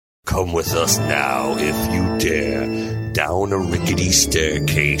Come with us now, if you dare, down a rickety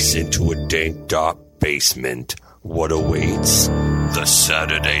staircase into a dank, dark basement. What awaits? The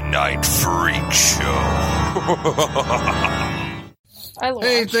Saturday Night Freak Show.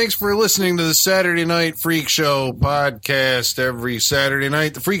 Hey, thanks for listening to the Saturday Night Freak Show podcast. Every Saturday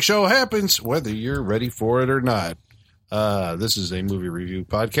night, the Freak Show happens, whether you're ready for it or not. This is a movie review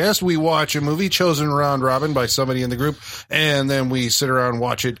podcast. We watch a movie chosen round robin by somebody in the group, and then we sit around,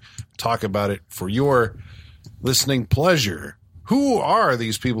 watch it, talk about it for your listening pleasure. Who are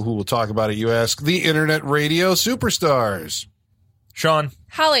these people who will talk about it, you ask? The Internet Radio Superstars. Sean.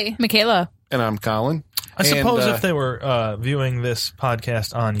 Holly. Michaela. And I'm Colin. I suppose if they were viewing this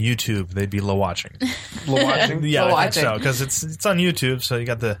podcast on YouTube, they'd be low-watching. Low-watching? Yeah, I think so, because it's on YouTube, so you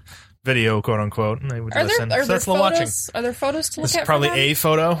got the video, quote-unquote, and they would listen. Are So there that's low-watching. Are there photos to look This at is probably for them? a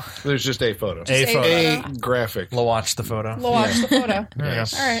photo. There's just a photo. A graphic. Low-watch the photo. Watch the photo. There you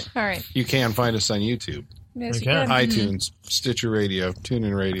go. All right. You can find us on YouTube, Yes, We you can. iTunes, Stitcher Radio,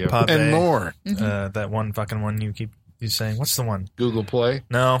 TuneIn Radio, Podbay. and more. That one fucking one you keep saying. What's the one? Google Play,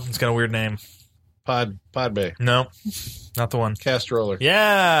 No, it's got a weird name. Podbay, No, not the one. Castroller.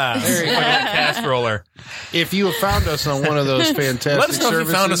 Yeah, there you go. Cast roller. If you have found us on one of those fantastic Let us know services, if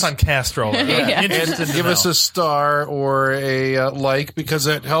you found us on Cast roller. Interested to give know. us a star or a like, because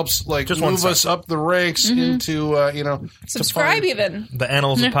that helps Just one move star. us up the ranks into to Subscribe find- even. the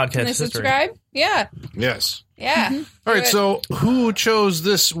annals of Can podcast they history. subscribe? Yeah. Yes. Yeah. All right. Do it. So, who chose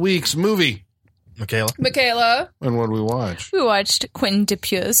this week's movie, Michaela. and what did we watch? We watched Quentin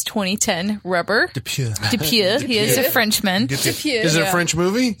Dupieux's 2010 Rubber. Dupieux. Dupieux. He is a Frenchman. Is it a French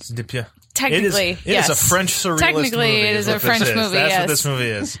movie? Dupieux. Technically, it yes. is a French surrealist Technically, movie. it is a what French this is. movie, That's yes. what this movie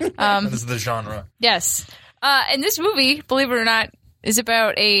is. This is the genre. Yes. And this movie, believe it or not, is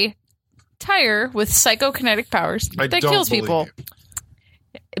about a tire with psychokinetic powers I that don't kills believe people. you.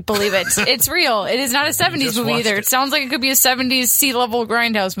 Believe it. It's real. It is not a 70s just movie watched either. it. It sounds like it could be a 70s sea-level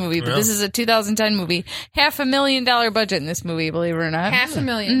grindhouse movie, but Yeah. this is a 2010 movie. $500,000 budget in this movie, believe it or not.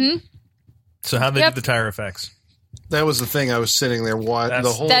 $500,000. So how they Yep. do the tire effects? That was the thing. I was sitting there watching the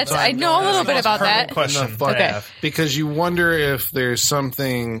whole That's- time. I know a little bit about that. Question. Fuck. Okay. Because you wonder if there's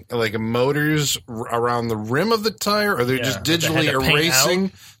something like motors around the rim of the tire, or they're Yeah, just or they had digitally to paint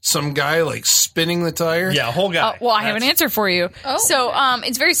erasing some guy like spinning the tire. Yeah, a whole guy. Well, I have an answer for you. Oh, So,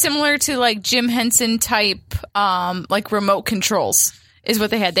 it's very similar to like Jim Henson type, like remote controls is what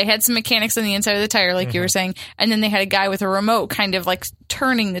they had. They had some mechanics on the inside of the tire, like you were saying, and then they had a guy with a remote kind of like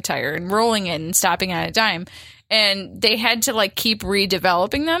turning the tire and rolling it and stopping on a dime. And they had to like keep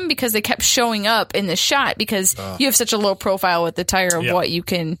redeveloping them because they kept showing up in the shot because you have such a low profile with the tire of Yeah. what you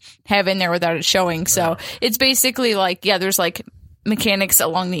can have in there without it showing. So it's basically like, yeah, there's like mechanics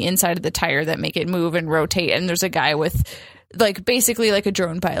along the inside of the tire that make it move and rotate. And there's a guy with like basically like a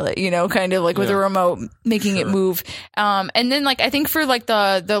drone pilot, you know, kind of like with a remote making it move. And then like I think for like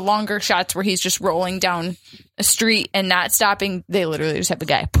the longer shots where he's just rolling down a street and not stopping, they literally just have a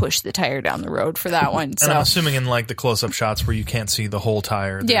guy push the tire down the road for that one. And So I'm assuming in like the close-up shots where you can't see the whole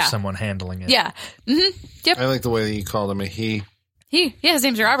tire, there's Yeah. someone handling it. yeah. Yep. I like the way that you called him a he. His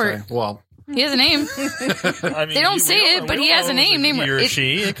name's Robert. Okay, well, He has a name. I mean, They don't we say it, we but he don't has a know if name. it's Name he or it-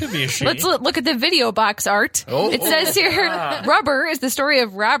 she. It could be a she. Let's look at the video box art. It says here, Rubber is the story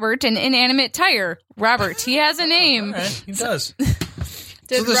of Robert, an inanimate tire. Robert, he has a name. Right, he does.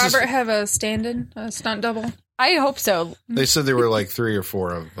 Did this is- Robert have a stand-in, a stunt double? I hope so. they said there were like 3 or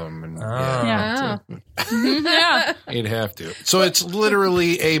 4 of them, and Yeah. Oh. Yeah. you'd have to. So it's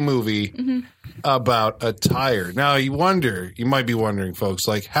literally a movie about a tire. Now you might be wondering, folks,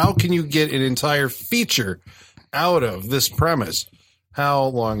 like how can you get an entire feature out of this premise? How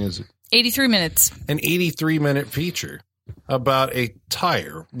long is it? 83 minutes. An 83-minute feature about a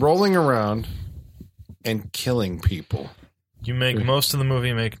tire rolling around and killing people. You make most of the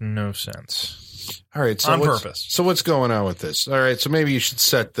movie make no sense. All right, so On what's- purpose. So what's going on with this? All right, so maybe you should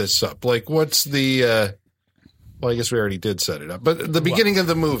set this up. Like, what's the? Well, I guess we already did set it up. But the beginning of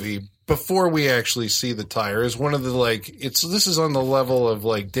the movie, before we actually see the tire, is one of the like. This is on the level of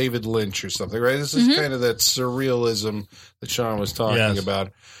like David Lynch or something, right? This is kind of that surrealism that Sean was talking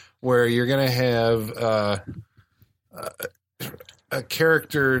about, where you're going to have a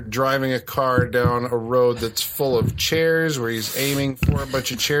character driving a car down a road that's full of chairs where he's aiming for a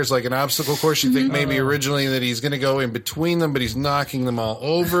bunch of chairs like an obstacle course. You think maybe originally that he's going to go in between them, but he's knocking them all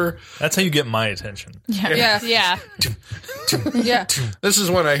over. That's how you get my attention. Yeah. Yeah. Yeah. This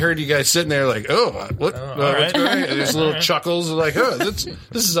is when I heard you guys sitting there like, oh, what? all What's right. going on? And there's little chuckles like, oh, this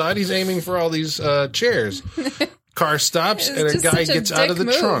is odd. He's aiming for all these chairs. Car stops and a just guy such a gets out of the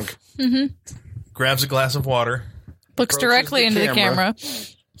dick move. trunk. Grabs a glass of water. Looks Approaches directly the into the camera. camera.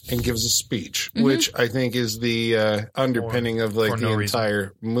 and gives a speech, which I think is the underpinning of like for the no reason.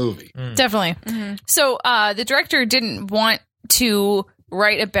 entire movie. Definitely. So the director didn't want to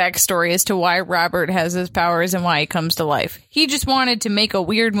write a backstory as to why Robert has his powers and why he comes to life. He just wanted to make a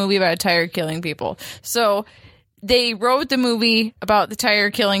weird movie about a tire killing people. So they wrote the movie about the tire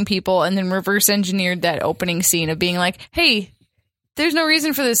killing people and then reverse engineered that opening scene of being like, hey, there's no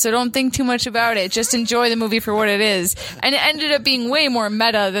reason for this, so don't think too much about it. Just enjoy the movie for what it is. And it ended up being way more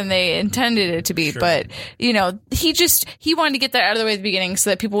meta than they intended it to be. Sure. But, you know, he wanted to get that out of the way at the beginning so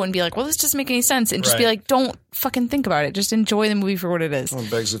that people wouldn't be like, well, this doesn't make any sense. And just be Right. like, don't fucking think about it. Just enjoy the movie for what it is. Well,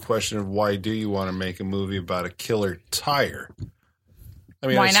 it begs the question of why do you want to make a movie about a killer tire? I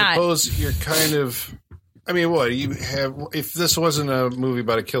mean, Why I not? suppose you're kind of. I mean, what you have? If this wasn't a movie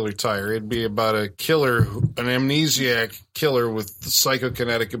about a killer tire, it'd be about a killer, an amnesiac killer with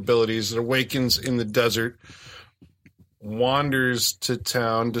psychokinetic abilities that awakens in the desert, wanders to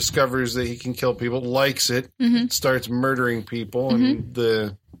town, discovers that he can kill people, likes it, starts murdering people, and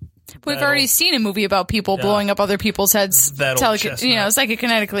the. We've already seen a movie about people blowing up other people's heads, That old chestnut.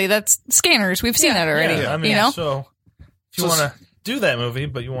 psychokinetically. That's Scanners. We've seen that already. I mean, you know? so if you So- want to do that movie,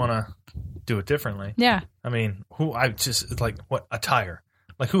 but you want to do it differently. Yeah. I mean, a tire?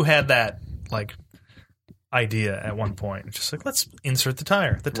 Like, who had that, like, idea at one point? Just like, let's insert the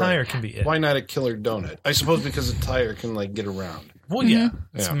tire. The tire can be it. Why not a killer donut? I suppose because a tire can like get around. Well, yeah.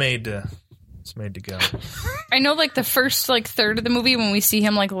 Mm-hmm. It's Yeah. made to go. I know, like, the first, like, third of the movie when we see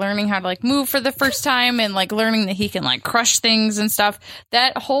him, like, learning how to, like, move for the first time and, like, learning that he can, like, crush things and stuff,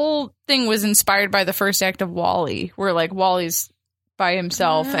 that whole thing was inspired by the first act of WALL-E, where, like, Wally's by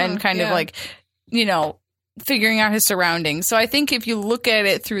himself and kind of, like, you know, figuring out his surroundings. So I think if you look at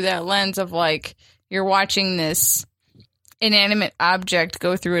it through that lens of, like, you're watching this inanimate object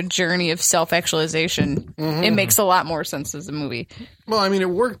go through a journey of self-actualization, it makes a lot more sense as a movie. Well, I mean, it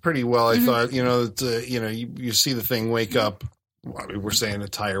worked pretty well. I thought, you know, that, you see the thing wake up. I mean, we're saying a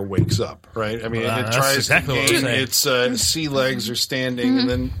tire wakes up, right? I mean, Well, it that's tries exactly to what we're gain saying. its sea legs are standing and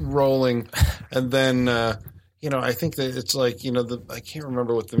then rolling, and then you know, I think that it's like, you know, I can't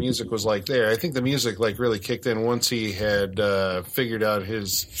remember what the music was like there. I think the music like really kicked in once he had figured out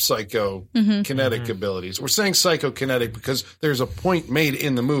his psychokinetic abilities. We're saying psychokinetic because there's a point made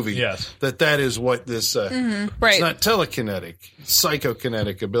in the movie Yes. that is what this Right. it's not telekinetic,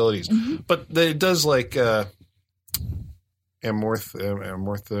 psychokinetic abilities. But it does like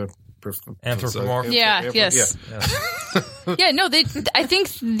Anthropomorph. Yes. Yeah, no, I think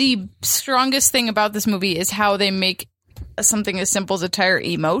the strongest thing about this movie is how they make something as simple as a tire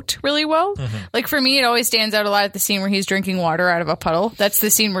emote really well. Like, for me, it always stands out a lot at the scene where he's drinking water out of a puddle. That's the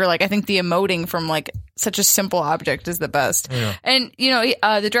scene where, like, I think the emoting from, like, such a simple object is the best. And, you know,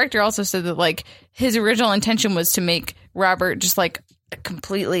 the director also said that, like, his original intention was to make Robert just, like, a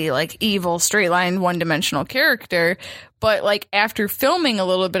completely, like, evil, straight-line, one-dimensional character. But, like, after filming a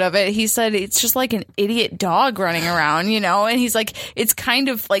little bit of it, he said it's just like an idiot dog running around, you know? And he's like, it's kind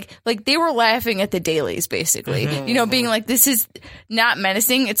of like they were laughing at the dailies, basically. You know, being like, this is not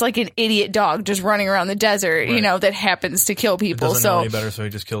menacing. It's like an idiot dog just running around the desert, you know, that happens to kill people. Doesn't know So, any better, so he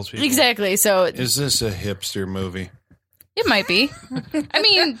just kills people. exactly. So, Is this a hipster movie? it might be. I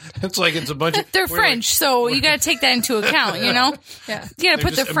mean, It's like it's a bunch of they're French, so you got to take that into account, you know? Yeah. You got to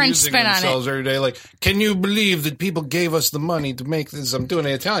put the French spin on it. every day. Like, can you believe that people gave us the money to make this? I'm doing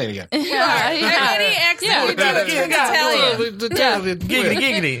the Italian again. Yeah, Any accent you do, it's Italian. Giggity,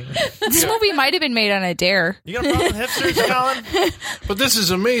 giggity. This movie might have been made on a dare. You got a problem with hipsters, Colin? But this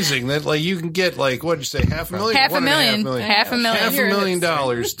is amazing that like you can get like what did you say, $500,000? Half a $1.5 million. million. Half a million.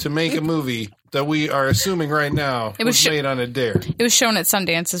 $500,000 to make a movie that we are assuming right now It was was sh- made on a dare. It was shown at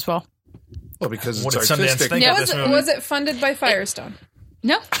Sundance as well. Well, because What it's did Sundance artistic. think Yeah. of this movie? Was it funded by Firestone?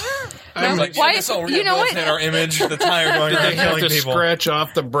 No. I'm Like, Why- this will you know what? rehabilitate our image, the tire going They around have killing to people. scratch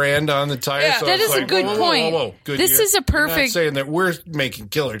off the brand on the tire. Yeah, so that it's is a like, good whoa, point. Whoa, Good This year. is a You're not perfect- saying that we're making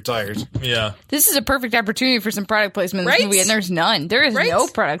killer tires. Yeah. This is a perfect opportunity for some product placement in this Right? movie, and there's none. There is Right? no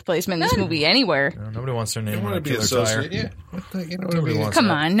product placement in this movie anywhere. Nobody wants their You name want on to a be killer tire. associated? Yeah. What the, you know what I Nobody mean? wants Come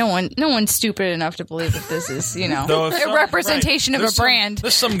that. on, no one's stupid enough to believe that this is, you know, Though if a some- representation of There's a brand.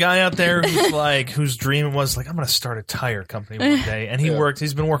 There's some guy out there who's like, whose dream was like, I'm going to start a tire company one day. And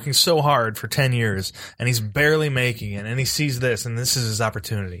he's been working so hard for 10 years and he's barely making it. And he sees this and this is his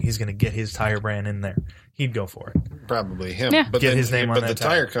opportunity. He's going to get his tire brand in there. He'd go for it. Probably him. Yeah. But Get then, his name on but that the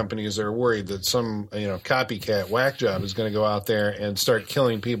tire. tire companies are worried that some copycat whack job is going to go out there and start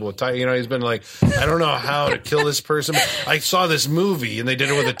killing people with tire. You know, he's been like, I don't know how to kill this person. I saw this movie and they did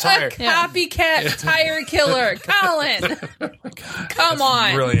it with a tire. Copycat tire killer, Colin. Come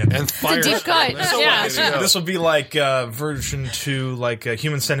on. Brilliant. And fire. deep cut. Yeah. This will be like version 2, like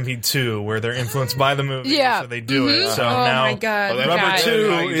Human Centipede 2, where they're influenced by the movie, Yeah. so they do it. So Oh now my god. Well, Rubber God.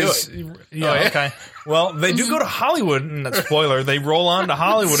 2 How you do is it. okay. Well, they do go to Hollywood, and that's spoiler. They roll on to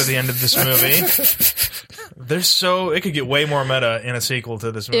Hollywood at the end of this movie. It could get way more meta in a sequel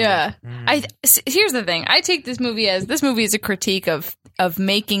to this movie. Yeah. Here's the thing. I take this movie as a critique of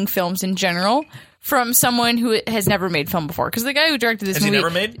making films in general from someone who has never made film before. Because the guy who directed this Has he movie, never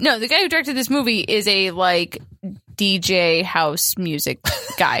made? No, the guy who directed this movie is a like DJ house music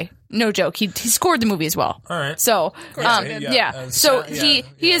guy. No joke. He scored the movie as well. All right. So Yeah. So Yeah.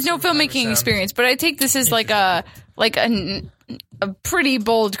 he has no filmmaking experience, but I take this as like a pretty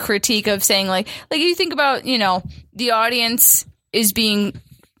bold critique of saying like you think about, the audience is being,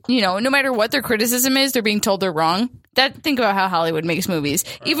 no matter what their criticism is, they're being told they're wrong. Think about how Hollywood makes movies.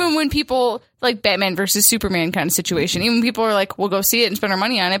 Even when people like Batman versus Superman kind of situation, even people are like, we'll go see it and spend our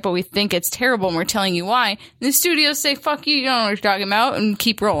money on it, but we think it's terrible and we're telling you why. And the studios say, fuck you, you don't know what you're talking about, and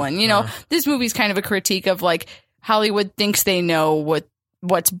keep rolling. This movie's kind of a critique of like Hollywood thinks they know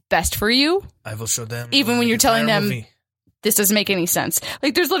what's best for you. I will show them. Even when you're the telling entire them movie. this doesn't make any sense.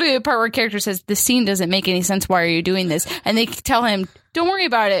 Like there's literally a part where a character says, this scene doesn't make any sense. Why are you doing this? And they tell him, don't worry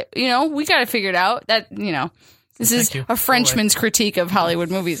about it. We got to figure it out. This is you. a Frenchman's critique of Hollywood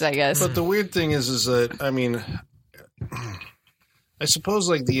movies, I guess. But the weird thing is that, I mean, I suppose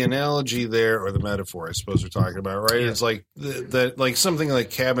like the analogy there, or the metaphor I suppose we're talking about, right? It's like that, like something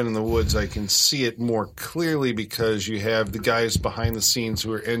like Cabin in the Woods, I can see it more clearly because you have the guys behind the scenes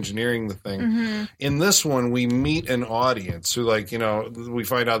who are engineering the thing. Mm-hmm. In this one, we meet an audience who, like, we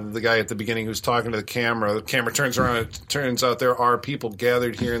find out that the guy at the beginning who's talking to the camera turns around, and it turns out there are people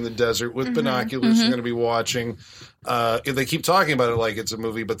gathered here in the desert with binoculars who are going to be watching. They keep talking about it like it's a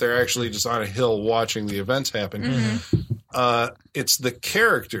movie, but they're actually just on a hill watching the events happen. It's the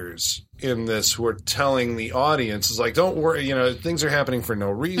characters in this who are telling the audience, it's like, don't worry, things are happening for no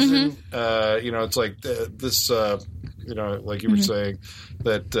reason. It's like this, like you were saying,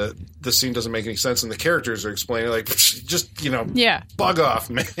 that this scene doesn't make any sense, and the characters are explaining, like, just, bug off,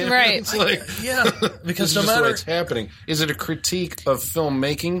 man. Right. It's like, because this no is just the matter way it's happening. Is it a critique of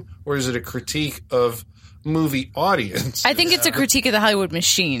filmmaking, or is it a critique of movie audience? I think it's a critique of the Hollywood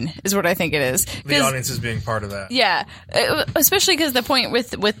machine, is what I think it is. the audience is being part of that. Yeah, especially because the point with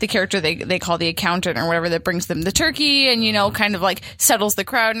the character they call the accountant or whatever that brings them the turkey and kind of like settles the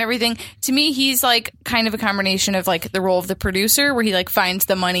crowd and everything. To me, he's like kind of a combination of like the role of the producer, where he like finds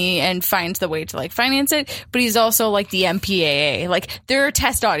the money and finds the way to like finance it, but he's also like the MPAA. Like they're a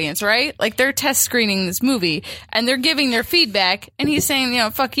test audience, right? Like they're test screening this movie and they're giving their feedback, and he's saying,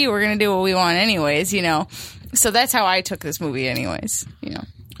 fuck you, we're gonna do what we want anyways, So that's how I took this movie anyways,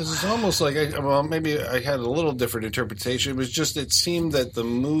 Because it's almost like, maybe I had a little different interpretation. It was just, it seemed that the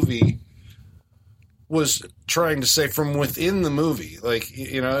movie was trying to say from within the movie. Like,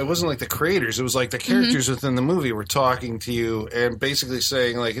 it wasn't like the creators. It was like the characters within the movie were talking to you and basically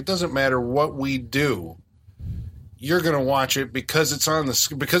saying, like, it doesn't matter what we do. You're going to watch it because it's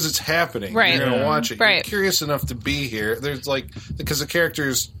because it's happening. Right. You're going to watch it. Right. You're curious enough to be here. There's like, because the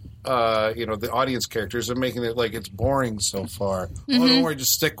characters... the audience characters are making it like it's boring so far. Oh, don't worry,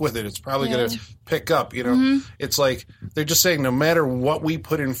 just stick with it. It's probably going to pick up. It's like they're just saying, no matter what we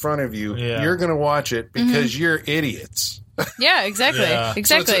put in front of you, you're going to watch it because you're idiots. Yeah, exactly. Yeah.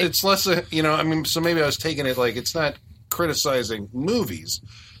 Exactly. So it's less, so maybe I was taking it like it's not criticizing movies.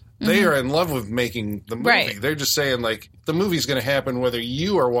 They are in love with making the movie. Right. They're just saying, like, the movie's going to happen whether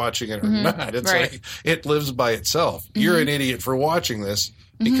you are watching it or not. It's like, it lives by itself. You're an idiot for watching this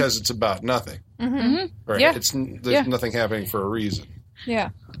because it's about nothing. Right? Yeah. There's nothing happening for a reason. Yeah.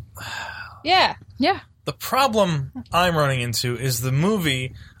 Yeah. Yeah. The problem I'm running into is the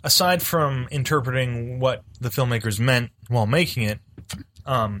movie, aside from interpreting what the filmmakers meant while making it,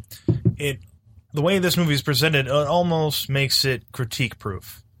 the way this movie is presented, it almost makes it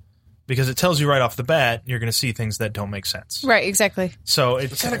critique-proof. Because it tells you right off the bat, you're going to see things that don't make sense. Right, exactly. So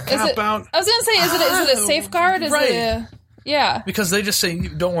it's Is it a cop out? I was gonna say, is it a safeguard? Is Right. it a, yeah. because they just say,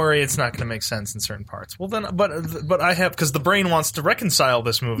 "Don't worry, it's not going to make sense in certain parts." Well, then, but I have, because the brain wants to reconcile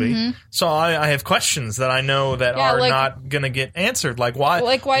this movie, so I have questions that I know that are like- not going to get answered. Like why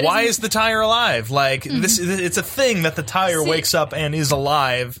why doesn't- is the tire alive? Like this, it's a thing that the tire wakes up and is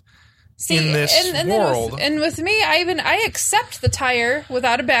alive. In this world. and with me, I accept the tire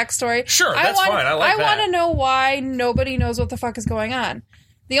without a backstory. Sure, that's fine. I like that. want to know why nobody knows what the fuck is going on.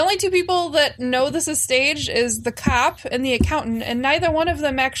 The only two people that know this is staged is the cop and the accountant, and neither one of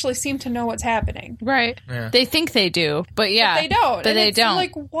them actually seem to know what's happening. Right. Yeah. They think they do, but yeah. But they don't. But And they it's don't.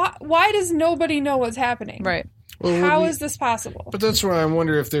 Like, why does nobody know what's happening? Right. How is this possible? But that's why I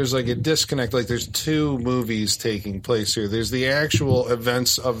wonder if there's like a disconnect. Like there's two movies taking place here. There's the actual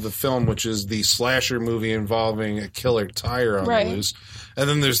events of the film, which is the slasher movie involving a killer tire on the loose. And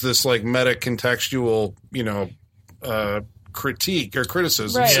then there's this like meta contextual, critique or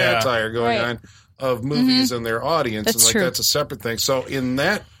criticism, satire going on of movies and their audience. That's and true. That's a separate thing. So in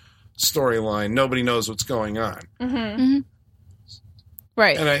that storyline, nobody knows what's going on.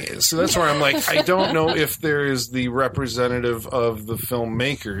 Right. And so that's where I'm like, I don't know if there is the representative of the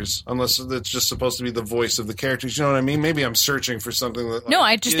filmmakers, unless it's just supposed to be the voice of the characters. You know what I mean? Maybe I'm searching for something that No,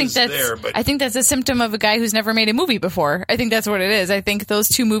 I just think that's there, but I think that's a symptom of a guy who's never made a movie before. I think that's what it is. I think those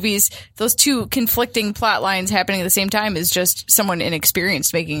two movies, those two conflicting plot lines happening at the same time is just someone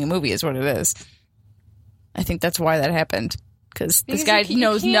inexperienced making a movie is what it is. I think that's why that happened. Because this guy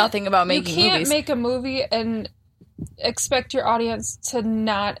knows nothing about making movies. You can't movies. make a movie and expect your audience to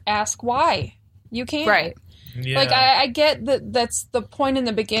not ask why. You can't. Right. Yeah. Like, I get that that's the point in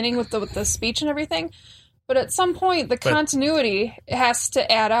the beginning with the speech and everything, but at some point, the continuity has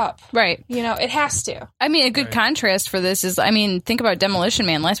to add up. Right. It has to. I mean, a good contrast for this is, think about Demolition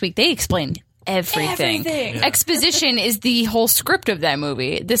Man. Last week, they explained everything. Yeah. Exposition is the whole script of that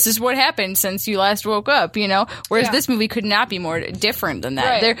movie. This is what happened since you last woke up, Whereas this movie could not be more different than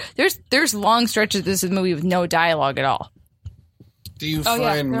that. Right. There's long stretches of this movie with no dialogue at all. do you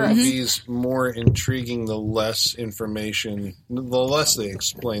find movies more intriguing the less information, the less they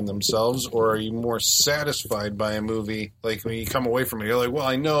explain themselves, or are you more satisfied by a movie? Like when you come away from it, you're like, well,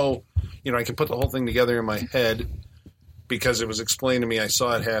 I know, I can put the whole thing together in my head because it was explained to me, I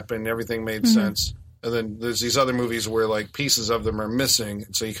saw it happen, everything made sense. And then there's these other movies where like pieces of them are missing,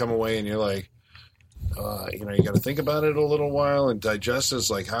 and so you come away and you're like, you got to think about it a little while and digest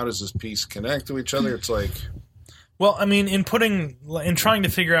this. Like, how does this piece connect to each other? It's like, well, I mean, in trying to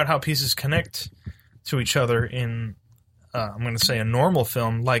figure out how pieces connect to each other in, I'm going to say a normal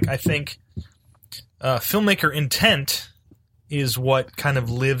film, like I think filmmaker intent is what kind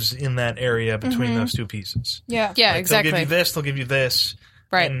of lives in that area between those two pieces. Yeah. Yeah, Like, exactly. They'll give you this, they'll give you this.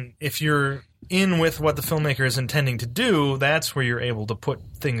 Right. And if you're in with what the filmmaker is intending to do, that's where you're able to put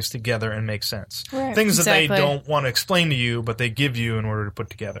things together and make sense. Right. Things that they Exactly. don't want to explain to you, but they give you in order to put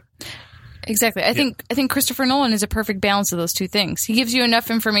together. Exactly. I think Christopher Nolan is a perfect balance of those two things. He gives you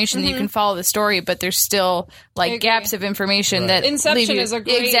enough information that you can follow the story, but there's still like gaps of information that Inception leave you, is a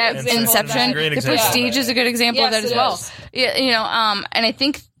great example of Inception. that. Great The example. Prestige is a good example of Yes, that as it well. is. Yeah, and I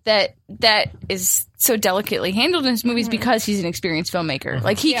think that is so delicately handled in his movies because he's an experienced filmmaker.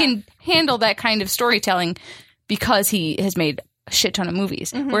 Like he can handle that kind of storytelling because he has made a shit ton of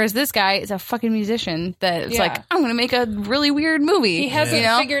movies. Whereas this guy is a fucking musician that's like, I'm going to make a really weird movie. He hasn't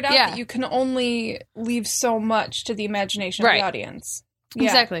figured out Yeah. that you can only leave so much to the imagination of Right. the audience. Yeah.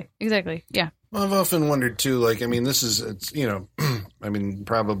 Exactly. Yeah. I've often wondered too, like, I mean, I mean,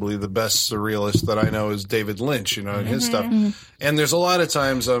 probably the best surrealist that I know is David Lynch, and his stuff. And there's a lot of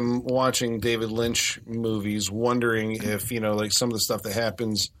times I'm watching David Lynch movies wondering if, like some of the stuff that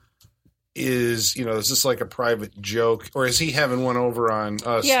happens is this like a private joke, or is he having one over on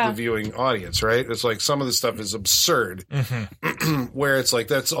us, the viewing audience, right? It's like some of the stuff is absurd, where it's like,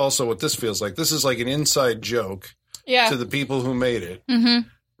 that's also what this feels like. This is like an inside joke to the people who made it,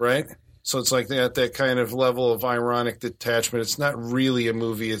 right? So it's like that kind of level of ironic detachment. It's not really a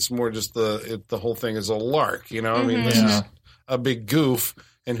movie. It's more just the whole thing is a lark, I mean, this is a big goof,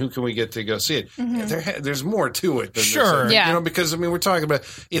 and who can we get to go see it? There's more to it than Sure. this. Yeah. Because, I mean, we're talking about,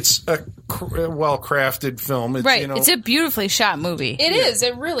 it's a well-crafted film. It's, Right. It's a beautifully shot movie. It is.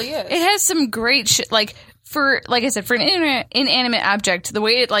 It really is. It has some great shit. Like I said, for an inanimate object, the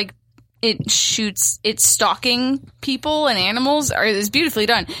way it shoots, it's stalking people and animals is beautifully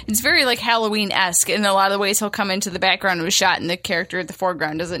done. It's very like Halloween-esque in a lot of the ways he'll come into the background of a shot and the character at the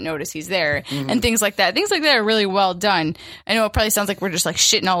foreground doesn't notice he's there and things like that. Things like that are really well done. I know it probably sounds like we're just like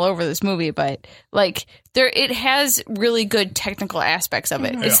shitting all over this movie, but like it has really good technical aspects of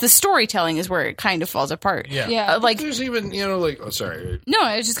it. It's the storytelling is where it kind of falls apart. Yeah. Like There's even, sorry. no,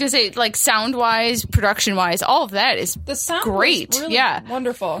 I was just gonna say like sound-wise, production-wise, all of that is the sound great. was really Yeah.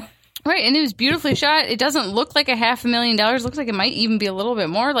 wonderful. Right, and it was beautifully shot. It doesn't look like $500,000. It looks like it might even be a little bit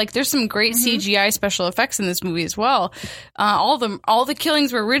more. Like there's some great CGI special effects in this movie as well. All the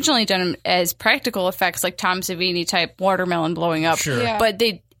killings were originally done as practical effects, like Tom Savini type watermelon blowing up. Sure. Yeah.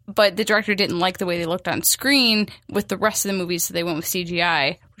 But the director didn't like the way they looked on screen with the rest of the movies, so they went with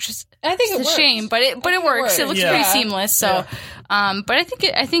CGI, which is I think it a works. shame, but it works. It looks Yeah. pretty seamless. So, but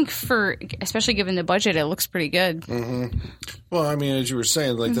I think for especially given the budget, it looks pretty good. Well, I mean, as you were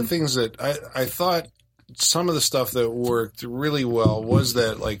saying, like the things that I thought some of the stuff that worked really well was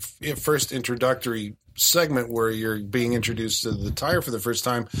that like first introductory segment where you're being introduced to the tire for the first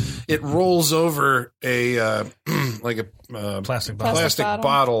time, it rolls over a like a Plastic bottle. plastic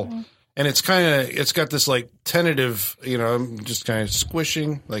bottle. And it's got this like tentative, just kind of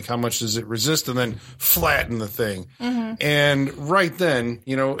squishing, like how much does it resist, and then flatten the thing. And right then,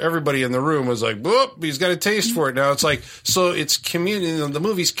 everybody in the room was like, whoop, he's got a taste for it now. It's like, so it's the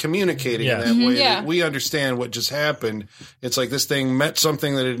movie's communicating in that way. Yeah. That we understand what just happened. It's like this thing met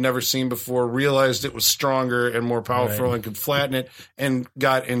something that it had never seen before, realized it was stronger and more powerful and could flatten it, and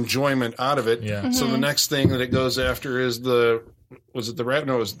got enjoyment out of it. Yeah. So the next thing that it goes after is the rabbit?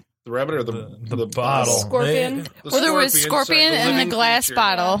 No, it was the rabbit or the bottle. Scorpion. Well, there was scorpion and the glass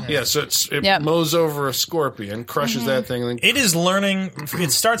bottle. Yeah, so it mows over a scorpion, crushes that thing. And then It is learning.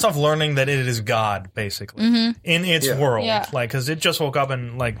 It starts off learning that it is God, basically, in its world. Yeah. Because it just woke up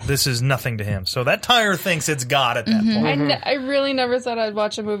and this is nothing to him. So that tire thinks it's God at that point. I really never thought I'd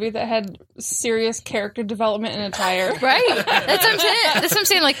watch a movie that had serious character development in a tire. Right. That's what I'm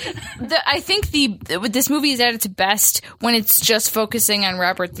saying. Like, I think this movie is at its best when it's just focusing on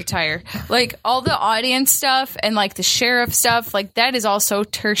Robert the Tire. Like, all the audience stuff and like the sheriff stuff, like that is all so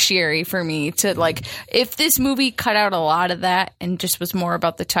tertiary for me. To like, if this movie cut out a lot of that and just was more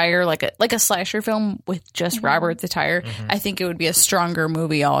about the tire, like a slasher film with just Robert the Tire, I think it would be a stronger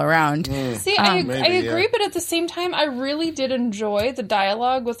movie all around. See, I agree, but at the same time, I really did enjoy the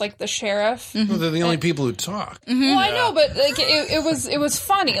dialogue with like the sheriff. well, they're the only people who talk. Well, I know, but like it was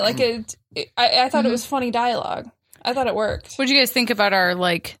funny. Like I thought it was funny dialogue. I thought it worked. What do you guys think about our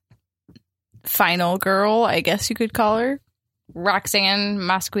like final girl? I guess you could call her Roxanne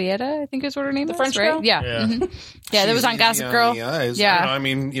Mosquieta, I think is what her name is. French right? girl? Yeah, yeah. That was on She's Gossip easy Girl. on the eyes. Yeah. I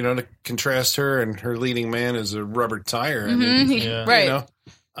mean, to contrast her and her leading man is a rubber tire. I mean, Right.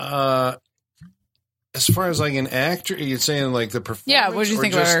 As far as like an actor, you're saying like the performance. Yeah. What do you or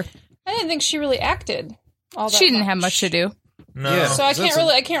think about just- her? I didn't think she really acted all that She didn't much. have much to do. No. Yeah. So I can't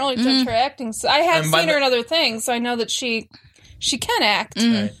really judge her acting. So I have And by seen her in other things, so I know that she can act.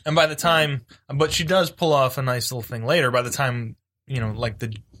 Right. And by the time, but she does pull off a nice little thing later. By the time, like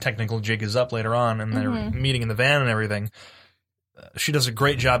the technical jig is up later on and they're meeting in the van and everything, she does a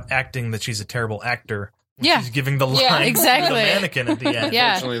great job acting that she's a terrible actor. Yeah. She's giving the line exactly. to the mannequin at the end.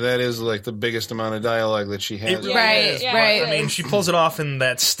 Yeah. Unfortunately, that is like the biggest amount of dialogue that she has. It Right, is, but, right. I mean, she pulls it off in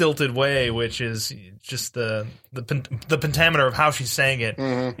that stilted way, which is just the pentameter of how she's saying it.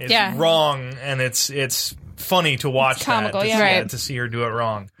 It's Yeah. wrong, and it's funny to watch. It's comical, that, to yeah. see Right. that, to see her do it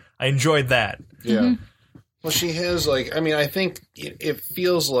wrong. I enjoyed that. Yeah. Well, she has I think it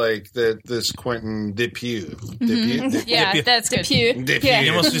feels like that this Quentin Depew. Yeah, that's good. Depew.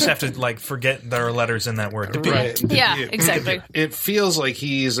 You almost just have to forget there are letters in that word. Right. Yeah, Depew. exactly. It feels like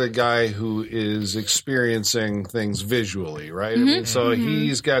he's a guy who is experiencing things visually, right? I mean, so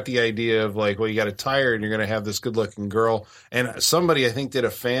he's got the idea of you got a tire and you're going to have this good looking girl. And somebody, I think, did a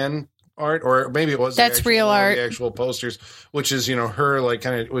fan art, or maybe it was That's real art. the actual posters, which is her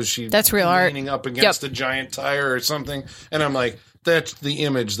was she That's real art. leaning up against a giant tire or something, and I'm like, that's the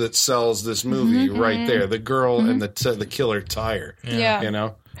image that sells this movie right there, the girl and the killer tire. Yeah.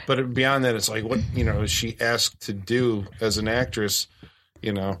 But beyond that, it's like, what is she asked to do as an actress?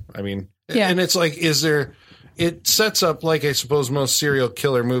 I mean, and it's like, it sets up, like I suppose most serial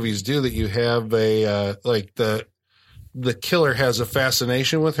killer movies do, that you have a the killer has a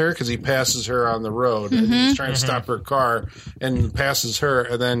fascination with her because he passes her on the road and he's trying to stop her car and passes her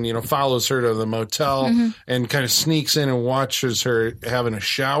and then, follows her to the motel and kind of sneaks in and watches her having a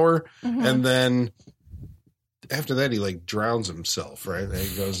shower. And then after that, he drowns himself, right? And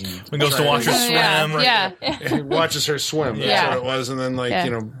he goes to watch her swim. Yeah. He watches her swim. That's Yeah. what it was. And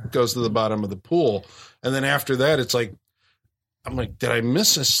then goes to the bottom of the pool. And then after that, it's like, I'm like, did I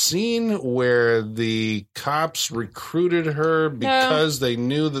miss a scene where the cops recruited her because they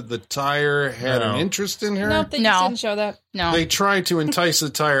knew that the tire had an interest in her? Nope, they just didn't show that. No. They tried to entice the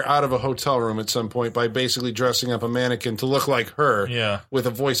tire out of a hotel room at some point by basically dressing up a mannequin to look like her with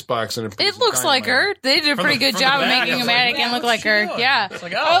a voice box and a piece It of looks like dynamite. her. They did a pretty good job of making a mannequin look like her. Yeah. It's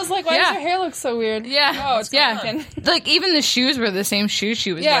like, I was like, why does her hair look so weird? Yeah. Oh, it's yeah. mannequin. Like, even the shoes were the same shoes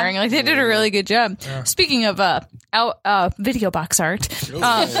she was Yeah. wearing. Like, they did a really good job. Speaking of video box art,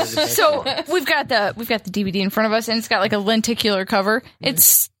 so we've got the DVD in front of us, and it's got a lenticular cover.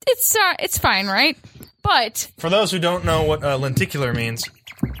 It's fine, right? But for those who don't know what lenticular means,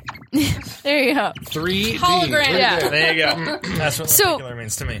 there you go. 3D. Hologram. Yeah. there you go. That's what So- lenticular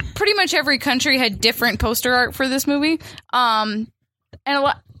means to me. Pretty much every country had different poster art for this movie. And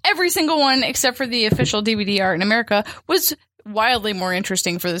every single one except for the official DVD art in America was wildly more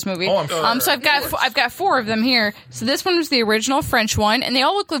interesting for this movie. Oh, I'm sure. So I've got 4 of them here. So this one was the original French one, and they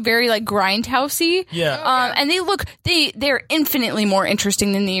all look very like grindhousey. Yeah. And they're infinitely more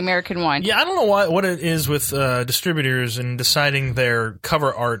interesting than the American one. Yeah, I don't know what it is with distributors and deciding their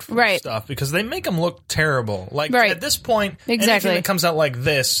cover art for stuff, because they make them look terrible. Like at this point, anything that comes out like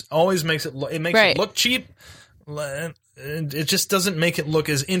this always makes it look cheap. It just doesn't make it look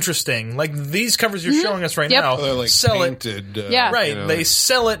as interesting. Like these covers you're showing us right now, They're like sell painted. They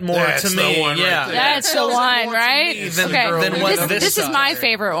sell it more to me. That's the one, right? Than what this is my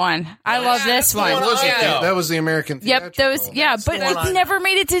favorite one. I love this one. That was the American. Yep, but it never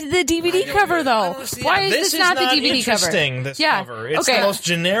made it to the DVD cover though. Why is this not the DVD cover? This cover. It's the most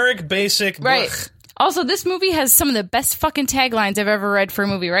generic, basic. Right. Blech. Also, this movie has some of the best fucking taglines I've ever read for a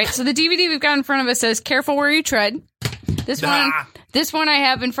movie, right? So the DVD we've got in front of us says, "Careful where you tread." This one I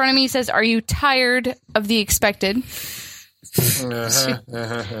have in front of me says, "Are you tired of the expected?"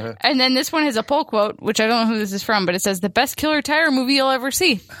 And then this one has a pull quote, which I don't know who this is from, but it says, "The best killer tire movie you'll ever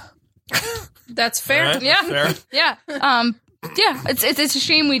see." That's fair. Right, Yeah. fair. Yeah. Yeah, it's a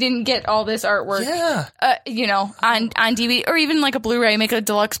shame we didn't get all this artwork. Yeah, on DVD or even like a Blu-ray. Make a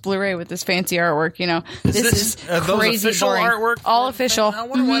deluxe Blu-ray with this fancy artwork. This is those crazy official boring. artwork. All official. I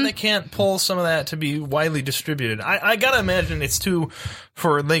wonder why they can't pull some of that to be widely distributed. I gotta imagine it's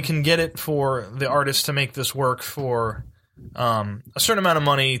they can get it for the artist to make this work for a certain amount of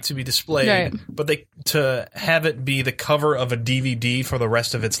money to be displayed, right. But to have it be the cover of a DVD for the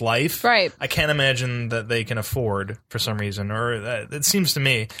rest of its life, right? I can't imagine that they can afford for some reason, or it seems to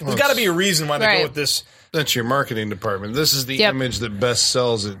me there's got to be a reason why they go with this. That's your marketing department. This is the image that best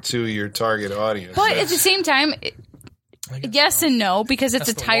sells it to your target audience. But at the same time, yes and no, because it's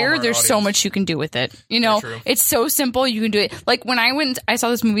a tire. There's so much you can do with it. It's so simple. You can do it. Like when I saw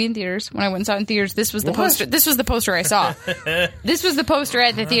this movie in theaters. When I went and saw it in theaters, this was the poster. This was the poster I saw. This was the poster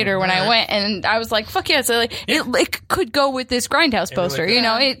at the theater when I went, and I was like, "Fuck yeah!" So it could go with this Grindhouse poster.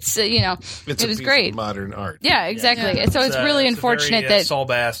 It was great. Of modern art. Yeah, exactly. Yeah. So it's really unfortunate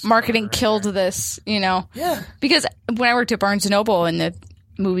that marketing killed this. Yeah. Because when I worked at Barnes and Noble in the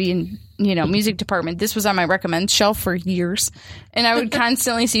movie and music department, this was on my recommend shelf for years, and I would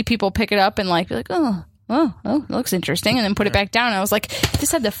constantly see people pick it up and be like, oh, it looks interesting, and then put it back down. And I was like, if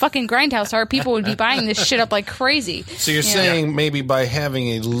this had the fucking Grindhouse art, people would be buying this shit up like crazy. So you're saying maybe by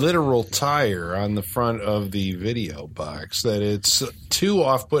having a literal tire on the front of the video box that it's too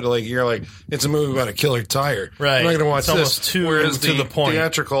off-putting. Like you're like, it's a movie about a killer tire. Right. I'm not going to watch it's this. Too Whereas to the point.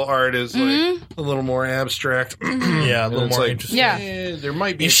 Theatrical art is like a little more abstract. Yeah, a little more interesting. Yeah. There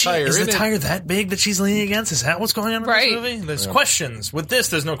might be a tire. Is the tire that big that she's leaning against? Is that what's going on in this movie? There's questions. With this,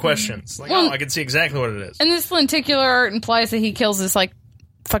 there's no questions. Like, I can see exactly what it is. And this lenticular art implies that he kills this like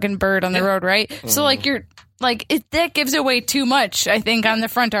fucking bird on the road, right? So like you're like that gives away too much, I think, on the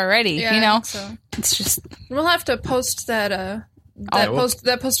front already. Yeah, so. It's just we'll have to post that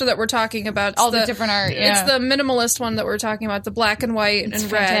poster that we're talking about. All the different art. Yeah. It's the minimalist one that we're talking about, the black and white and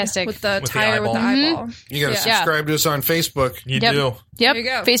fantastic. red with the tire with the eyeball. You got to subscribe to us on Facebook. You do. Yep. There you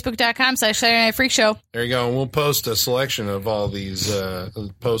go. Facebook.com/Saturday Night Freak Show. There you go. And we'll post a selection of all these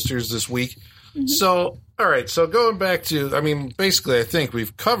posters this week. So, all right. So going back to, basically, I think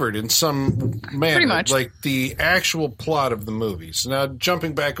we've covered in some manner, pretty much, like the actual plot of the movie. So now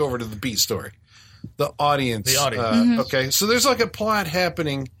jumping back over to the B story, the audience. Okay. So there's like a plot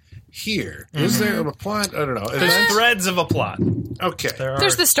happening here. Is there a plot? I don't know. There's threads of a plot. Okay.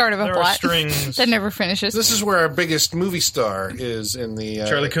 There's the start of a plot. Strings that never finishes. This is where our biggest movie star is in the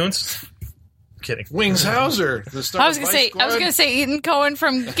Charlie Kuntz. Kidding. Wings Hauser. The star I was gonna say Ethan Cohen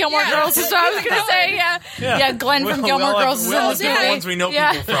from Gilmore Girls. So I was gonna say yeah. Glenn from Gilmore Girls is in this movie. The ones we know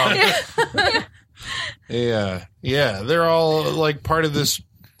people from. Yeah. They're all like part of this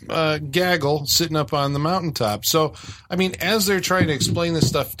gaggle sitting up on the mountaintop. So, as they're trying to explain this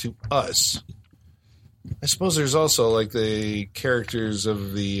stuff to us, I suppose there's also like the characters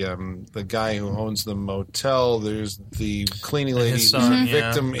of the guy who owns the motel. There's the cleaning lady who's a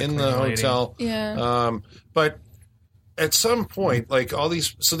victim in the hotel. Yeah. But at some point, like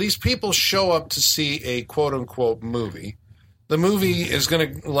these people show up to see a quote unquote movie. The movie is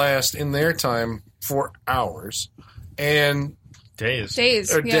going to last in their time for hours and days,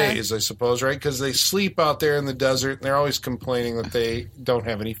 I suppose, right? Because they sleep out there in the desert, and they're always complaining that they don't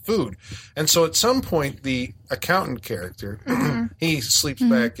have any food. And so, at some point, the accountant character, he sleeps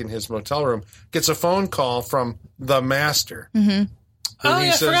back in his motel room, gets a phone call from the master.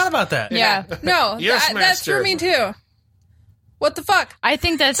 I forgot about that. Yeah, no, yes, that's for me too. What the fuck? I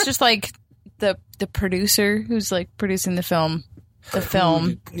think that's just like the producer who's like producing the film. the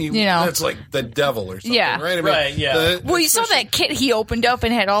film. You know, that's like the devil or something, Yeah. right? I mean, Right, yeah. well, you saw that kit he opened up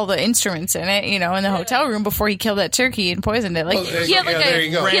and had all the instruments in it, you know, in the hotel room before he killed that turkey and poisoned it. Like Well, there he had you like go. There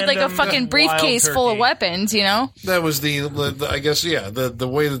you go. he had like a Random fucking briefcase wild full of turkey. weapons, you know. That was the I guess, the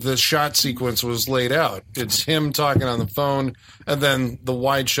way that the shot sequence was laid out. It's him talking on the phone, and then the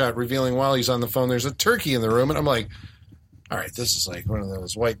wide shot revealing while he's on the phone there's a turkey in the room, and I'm like, all right, this is like one of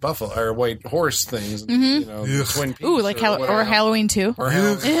those white buffalo or white horse things, you know, the Twin Peaks. Ooh, like or Halloween too. Or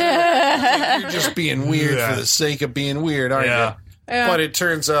Halloween. You're just being weird for the sake of being weird, aren't Yeah. you? But it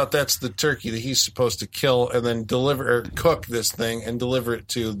turns out that's the turkey that he's supposed to kill and then cook this thing and deliver it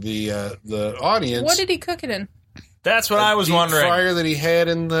to the audience. What did he cook it in? That's what I was deep wondering. fryer that he had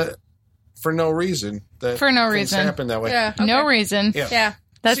for no reason. For no things reason. happened that way. Yeah. No okay. reason. Yeah.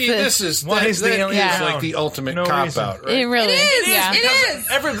 That's See, the, this is Why is the that alien is down? like the ultimate No cop reason. out, right? it really is. Yeah. It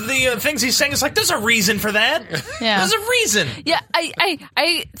is. The things he's saying is like, there's a reason for that. Yeah. There's a reason. Yeah,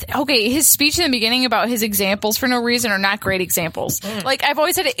 okay, his speech in the beginning about his examples for no reason are not great examples. Like, I've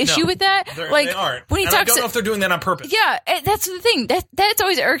always had an issue No, with that. Like, they aren't. when he And I talks, don't know if they're doing that on purpose. yeah, that's the thing. That's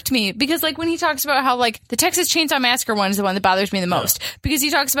always irked me because, like, when he talks about how, like, the Texas Chainsaw Massacre one is the one that bothers me the most because he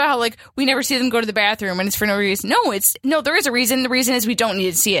talks about how, like, we never see them go to the bathroom and it's for no reason. No, there is a reason. The reason is we don't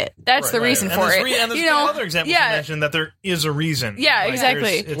need to see it. That's the reason And for there's it. and there's you know, other examples you mentioned that there is a reason. Yeah, Like, exactly.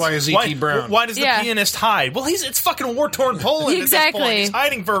 there's- it's- Why is E.T. Brown? Why does the Yeah. pianist hide? Well, it's fucking war-torn Poland at this Exactly. point. He's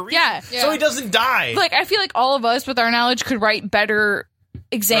hiding for a reason. Yeah. So he doesn't die. Like, I feel like all of us with our knowledge could write better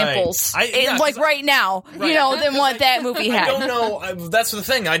examples, Right. Yeah, like 'cause right now, you know, than what that movie I had. don't know. That's the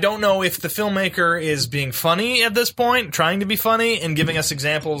thing. I don't know if the filmmaker is being funny at this point, trying to be funny, and giving us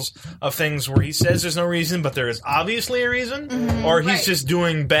examples of things where he says there's no reason, but there is obviously a reason, or he's Right. just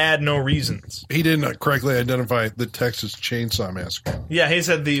doing bad no reasons. He did not correctly identify the Texas Chainsaw Massacre. Yeah, he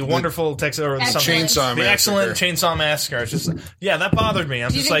said the wonderful Texas or something. Chainsaw the Massacre. excellent Chainsaw Massacre. It's just that bothered me. I'm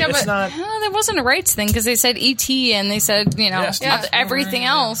Do you just think like, that it's not. that wasn't a rights thing because they said E.T. and they said, you know, Yes, yeah. everything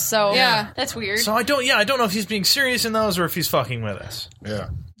else. So Yeah. that's weird. So I don't know if he's being serious in those or if he's fucking with us. Yeah.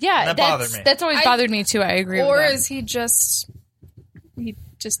 Yeah, That bothered me. That's always bothered me too. I agree. Or with that. is he just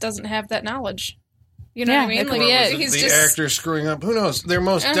doesn't have that knowledge? You know Yeah, what I mean? it could Like, be it. he's the just actor screwing up. Who knows? They're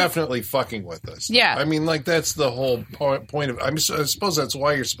most definitely fucking with us. Yeah. I mean, like that's the whole point of. I suppose that's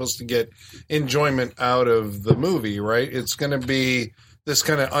why you're supposed to get enjoyment out of the movie, right? It's going to be this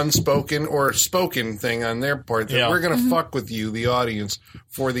kind of unspoken or spoken thing on their part that Yeah. we're going to fuck with you, the audience,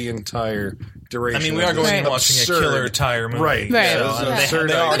 for the entire duration. I mean, we of are this going and watching a absurd- killer tire movie. Right. Right. So, It's an they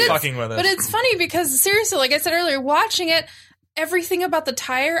absurd are idea. fucking with us. But it's funny because seriously, like I said earlier, watching it, everything about the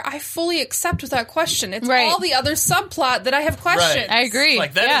tire, I fully accept without question. It's Right. all the other subplot that I have questions. I agree.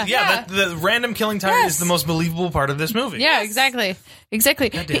 Like that, Yeah. the random killing tire Yes. is the most believable part of this movie. Yeah, exactly.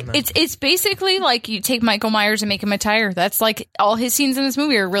 damn it. It's basically like you take Michael Myers and make him a tire. That's like all his scenes in this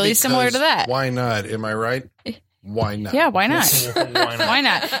movie are really similar to Because that. Why not? Am I right? Why not? Yeah, why not? Why not? Why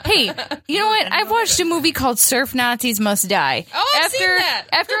not? Hey, you know what? I've watched a movie called Surf Nazis Must Die. Oh, I've seen that.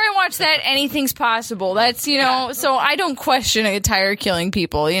 After I watched that, anything's possible. That's, you know, so I don't question a tire killing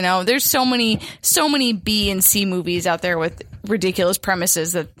people, you know. There's so many B and C movies out there with ridiculous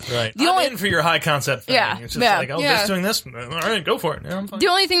premises that Right. the I'm only in for your high concept thing. Yeah, It's just yeah. like, oh, Yeah. this doing this. All right, go for it. Yeah, I'm fine. the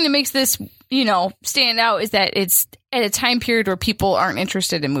only thing that makes this, you know, stand out is that it's at a time period where people aren't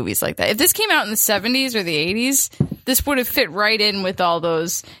interested in movies like that. If this came out in the 70s or the 80s, this would have fit right in with all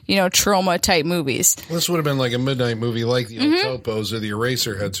those, you know, trauma type movies. This would have been like a midnight movie like the El Topos or the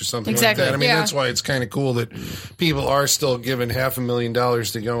Eraserheads or something Exactly. like that. I mean, Yeah. that's why it's kind of cool that people are still given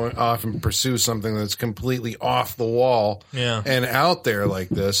 $500,000 to go off and pursue something that's completely off the wall Yeah. and out there like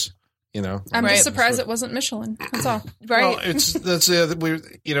this. You know, I'm Right. just surprised it wasn't Michelin. That's all. Right. Well, that's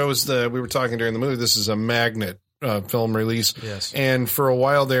we were talking during the movie. This is a Magnet film release. Yes. And for a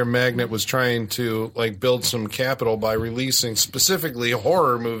while there, Magnet was trying to like build some capital by releasing specifically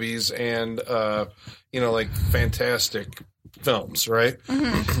horror movies and like fantastic films, right?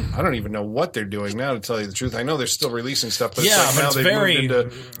 I don't even know what they're doing now, to tell you the truth. I know they're still releasing stuff, but Yeah, it's like but now it's they've very-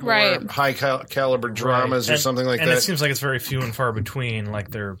 moved into Right. more high caliber dramas or And- something like and that. it seems like it's very few and far between,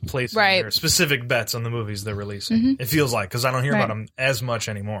 like they're placing Right. their specific bets on the movies they're releasing. It feels like, because I don't hear Right. about them as much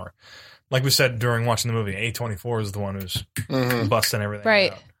anymore. Like we said during watching the movie, A24 is the one who's busting everything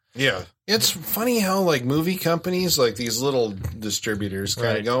Right. out. Yeah. It's funny how like movie companies, like these little distributors kind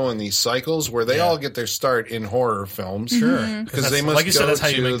of Right. go in these cycles where they all get their start in horror films. Sure. Because they must like you go said, that's how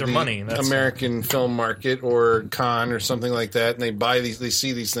to you make their the money. That's, American film market or Cannes or something like that, and they buy these, they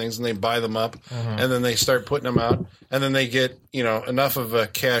see these things and they buy them up, and then they start putting them out, and then they get enough of a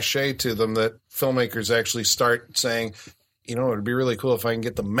cachet to them that filmmakers actually start saying, you know, it'd be really cool if I can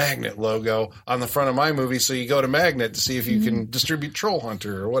get the Magnet logo on the front of my movie. So you go to Magnet to see if you can distribute Troll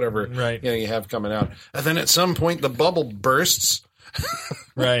Hunter or whatever Right. you have coming out. And then at some point the bubble bursts.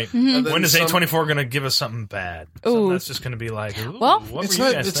 Right. And then When is some- A24 going to give us something bad? Something Ooh. that's just going to be like, ooh, Well, what It's were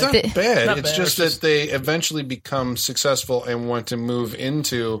you not. guys It's thinking? not bad. Not It's bad, just it's that they eventually become successful and want to move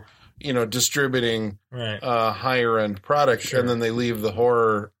into, distributing Right. higher end products, and then they leave the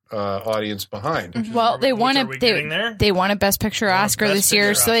horror audience behind. Well, they Which won are we a getting there? they won a Best Picture Oscar Best this year,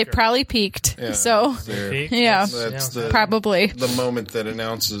 Picture so they Oscar. probably peaked. Yeah, So they're- Peak? yeah. that's the probably. the moment that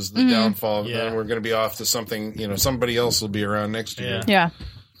announces the downfall. Yeah. Then we're going to be off to something. Somebody else will be around next year. Yeah. Yeah.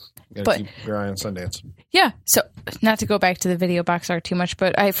 Got to But- keep your eye on Sundance. Yeah. So not to go back to the video box art too much,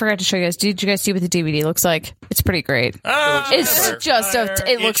 but I forgot to show you guys. Did you guys see what the DVD looks like? It's pretty great. It's just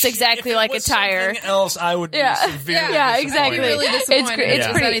it looks exactly like a tire. Something else, I would be Yeah. severely Yeah, disappointed. exactly. Really It's disappointed great. if It's it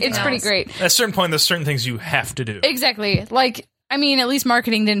was pretty. anything It's pretty else. great. At a certain point, there's certain things you have to do. Exactly. Like, I mean, at least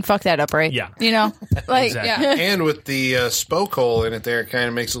marketing didn't fuck that up, right? Yeah. Like, Exactly. Yeah. And with the spoke hole in it there, it kind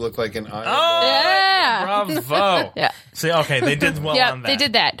of makes it look like an eyeball. Oh, Yeah. bravo. Yeah. See, okay, they did well Yeah, on that. they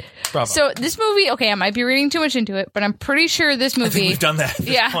did that. Bravo. So this movie, okay, I might be reading too much into it, but I'm pretty sure this I think movie. we've done that at this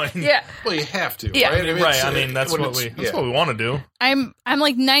Yeah, point. yeah. Well, you have to, Yeah. right? Right, it's, I mean, that's when what it's- that's what we want to do. I'm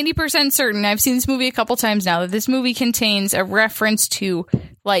like 90% certain. I've seen this movie a couple times now that this movie contains a reference to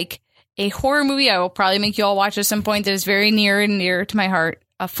like a horror movie. I will probably make you all watch at some point that is very near and dear to my heart.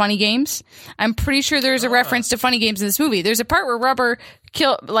 Funny Games. I'm pretty sure there's a reference to Funny Games in this movie. There's a part where Rubber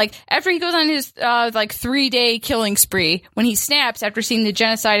after he goes on his 3-day killing spree when he snaps after seeing the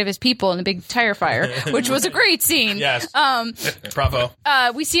genocide of his people in the big tire fire, which was a great scene. Yes. Bravo.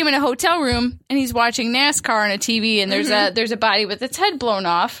 We see him in a hotel room and he's watching NASCAR on a TV and there's a body with its head blown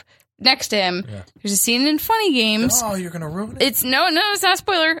off next to him. Yeah. There's a scene in Funny Games. Oh, you're going to ruin it? It's no, it's not a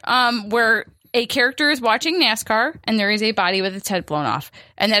spoiler. Where a character is watching NASCAR and there is a body with its head blown off.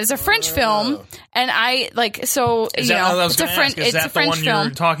 And that is a French film. And I so Is that, I was it's a gonna French ask, is it's that a French the one film.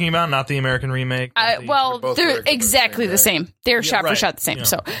 you're talking about, not the American remake? Well, both they're directed by the exactly same the guy. same. They're shot for right. shot the same. Yeah.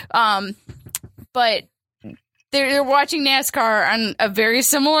 So, but they're watching NASCAR on a very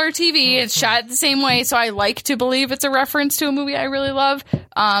similar TV. It's shot the same way, so I like to believe it's a reference to a movie I really love.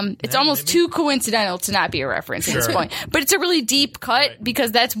 It's almost too coincidental to not be a reference at this Sure. point. But it's a really deep cut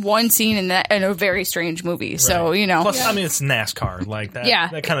because that's one scene in a very strange movie. So, Plus, I mean, it's NASCAR. Like that. Yeah.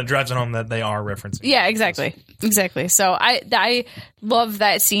 That kind of drives it home that they are referencing. yeah, exactly. So I love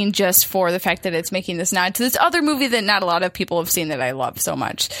that scene just for the fact that it's making this nod to this other movie that not a lot of people have seen that I love so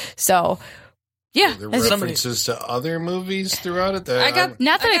much. So, yeah. There are that's- references to other movies throughout it. That I got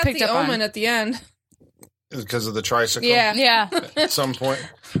Not that I got picked the up on. Omen at the end. because of the tricycle. Yeah. Yeah. At some point,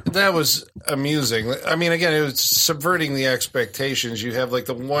 that was amusing. I mean, again, it was subverting the expectations. You have like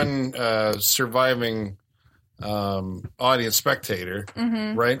the one surviving audience spectator,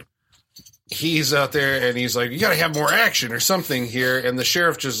 right? He's out there and he's like, "You got to have more action or something here." And the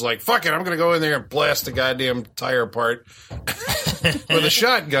sheriff just like, "Fuck it, I'm going to go in there and blast the goddamn tire apart with a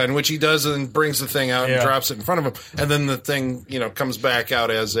shotgun," which he does and brings the thing out and Yeah. drops it in front of him. And then the thing, comes back out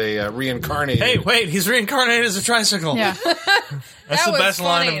as a reincarnated. Hey, wait, he's reincarnated as a tricycle. Yeah. That's the was best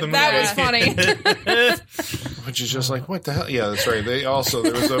funny. line of the movie. That was funny. Which is just like, what the hell? Yeah, that's right. There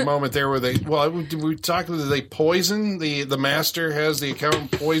was a moment there where did we talk about, they poison the master has the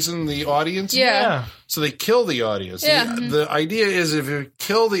accountant poison the audience? Yeah. So they kill the audience. Yeah. The idea is if you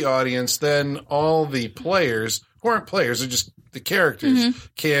kill the audience, then all the players, who aren't players, they're just the characters,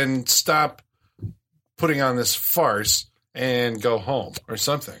 can stop putting on this farce and go home or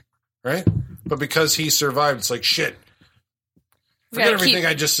something, right? But because he survived, it's like, shit. Forget gotta everything keep-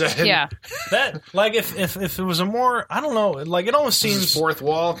 I just said. Yeah. That, like, if it was a more, I don't know, like, it almost This is seems. fourth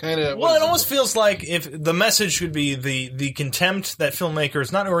wall kind of. Well, it almost feels like if the message should be the contempt that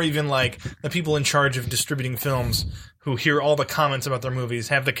filmmakers, not or even like the people in charge of distributing films who hear all the comments about their movies,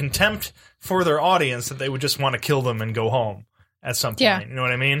 have the contempt for their audience that they would just want to kill them and go home at some point. Yeah. You know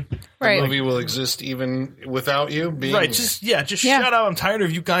what I mean? Right. The movie will exist even without you being Right. Just Yeah. shut up. I'm tired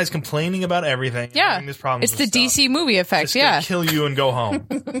of you guys complaining about everything. and Yeah. having these problems It's the with stuff. DC movie effect. Just Yeah. gonna kill you and go home.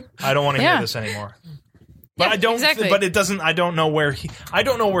 I don't want to Yeah. hear this anymore. But Yeah, I don't. exactly. But it doesn't. I don't know where the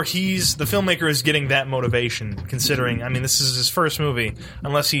filmmaker is getting that motivation. Considering, I mean, this is his first movie,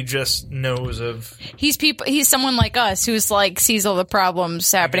 unless he just knows of. He's someone like us who's like sees all the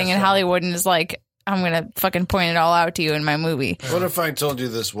problems happening in so. Hollywood and is like, I'm gonna fucking point it all out to you in my movie. What if I told you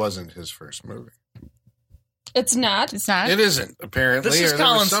this wasn't his first movie? It's not. It's not. It isn't, apparently. This is or there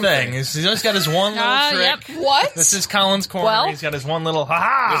was Colin's something. thing. He's just got his one little trick. Yep. What? This is Colin's corner. Well- He's got his one little Does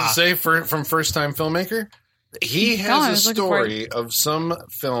ha it say from first time filmmaker? He I has a was looking for story of some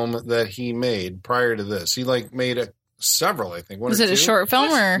film that he made prior to this. He made several, I think. One Was or it a two? short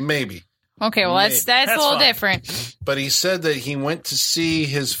film or? Maybe. Okay, well that's a little fine. different. But he said that he went to see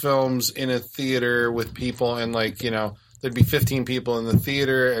his films in a theater with people, and there'd be 15 people in the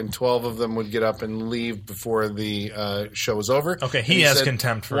theater, and 12 of them would get up and leave before the show was over. Okay, And he has said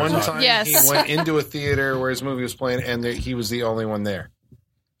contempt for one his time Yes. he went into a theater where his movie was playing, and he was the only one there.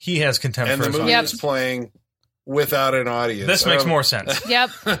 He has contempt And for the his movie audience. was playing without an audience. This makes more sense.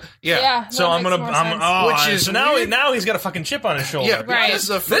 Yep. Yeah. So I'm gonna. Which is so now weird. now he's got a fucking chip on his shoulder. Yeah, Right. because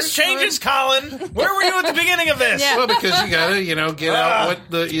the This first changes, time- Colin. Where were you at the beginning of this? Yeah. Well, because you gotta, get out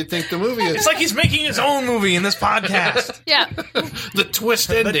what you think the movie is. It's like he's making his own movie in this podcast. Yeah. The twist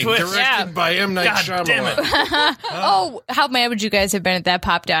ending, twist. directed Yeah. by M. Night God Shyamalan. damn it. Oh, how mad would you guys have been at that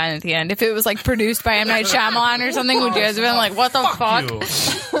pop down at the end? If it was like produced by M. Night Shyamalan or something, would you guys have been like, what the fuck? You.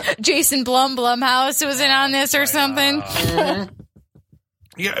 Jason Blumhouse was in on this or something?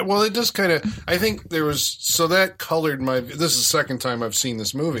 Yeah, well, it does kind of. I think there was so that colored my. This is the second time I've seen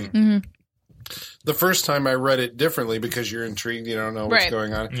this movie. Mm-hmm. The first time I read it differently because you're intrigued, you don't know what's Right.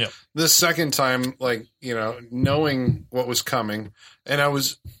 going on. Yep. This second time, knowing what was coming, and I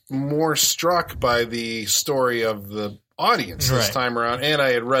was more struck by the story of the audience this Right. time around. And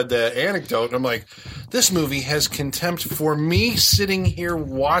I had read that anecdote, and I'm like, this movie has contempt for me sitting here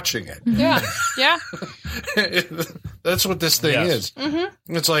watching it. Yeah. Yeah. That's what this thing Yes. is.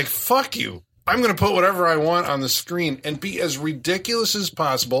 Mm-hmm. It's like, fuck you. I'm going to put whatever I want on the screen and be as ridiculous as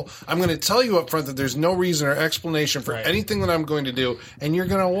possible. I'm going to tell you up front that there's no reason or explanation for Right. anything that I'm going to do, and you're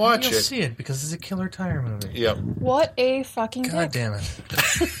going to watch You'll it. see it because it's a killer tire movie. Yep. What a fucking God dick. damn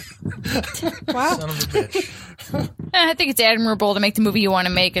it. Wow. Son of a bitch. I think it's admirable to make the movie you want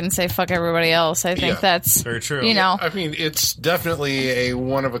to make and say fuck everybody else. I think Yeah. that's Very true. You know, I mean, it's definitely a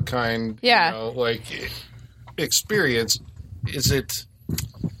one of a kind, Yeah. experience. Is it?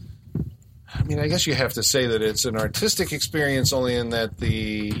 I mean, I guess you have to say that it's an artistic experience only in that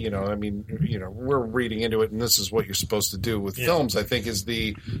we're reading into it and this is what you're supposed to do with films, I think is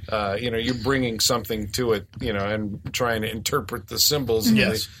you're bringing something to it, and trying to interpret the symbols. And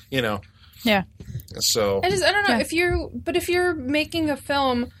Yes. yeah. So I don't know if you're making a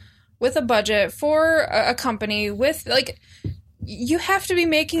film with a budget for a company with you have to be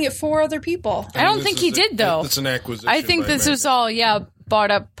making it for other people. I don't this think is he did though. It's an acquisition. I think by this was Magnet. all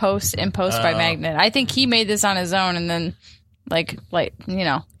bought up post by Magnet. I think he made this on his own and then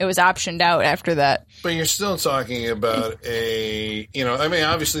it was optioned out after that. But you're still talking about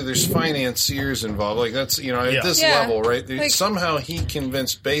obviously there's financiers involved. Like that's, at this Yeah. level, right? Somehow he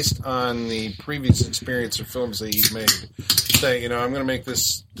convinced, based on the previous experience of films that he's made, say, I'm going to make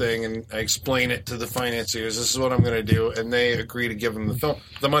this thing and I explain it to the financiers. This is what I'm going to do. And they agree to give him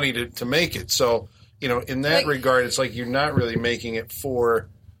the money to make it. So, in that regard, it's like you're not really making it for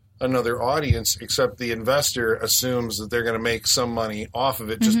another audience, except the investor assumes that they're going to make some money off of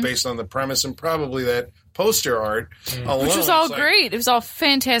it just based on the premise and probably that poster art alone. Which was all It's like, great. It was all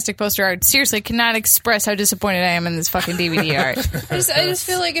fantastic poster art. Seriously, cannot express how disappointed I am in this fucking DVD art. I just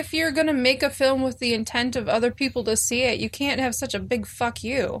feel like if you're going to make a film with the intent of other people to see it, you can't have such a big fuck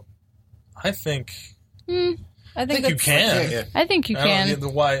you. I think I think you can. Yeah. I think you I don't can. know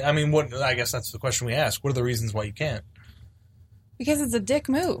why. I mean, what? I guess that's the question we ask. What are the reasons why you can't? Because it's a dick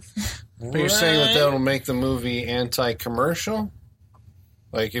move. But you're saying that will make the movie anti-commercial?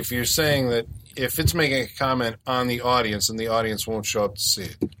 Like, if you're saying that if it's making a comment on the audience and the audience won't show up to see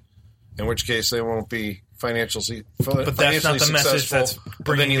it, in which case they won't be financially But that's not the message that's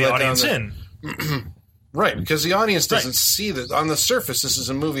bringing the audience in. Right, because the audience doesn't see that. On the surface, this is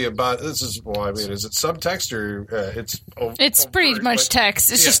a movie about... is it subtext or It's pretty overt, much but-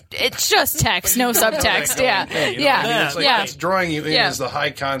 text. It's just text, no subtext. Yeah. It's like Yeah. it's drawing you in Yeah. as the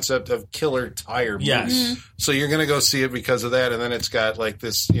high concept of killer tire movie. Yes. So you're going to go see it because of that, and then it's got like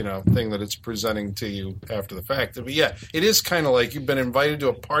this, thing that it's presenting to you after the fact. But yeah, it is kind of like you've been invited to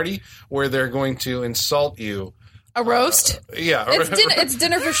a party where they're going to insult you. A roast? Yeah. It's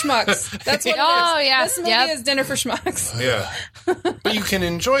dinner for schmucks. That's what Oh, it is. yeah. This movie Yep. is dinner for schmucks. Yeah. But you can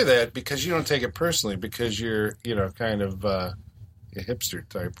enjoy that because you don't take it personally because you're, kind of a hipster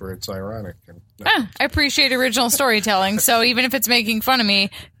type where it's ironic. And, I appreciate original storytelling, so even if it's making fun of me,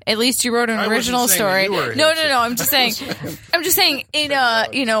 at least you wrote an I wasn't original saying story. that you were a No, hipster. I'm just saying in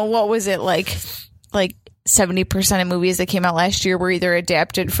what was it like 70% of movies that came out last year were either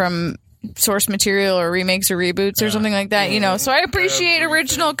adapted from source material or remakes or reboots or something like that, so I appreciate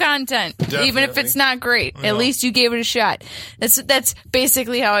original content, even if it's not great. At least you gave it a shot. That's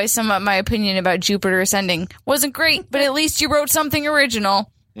basically how I sum up my opinion about Jupiter Ascending. Wasn't great, but at least you wrote something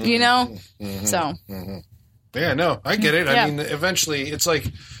original, so Yeah, no, I get it. Yeah. I mean, eventually, it's like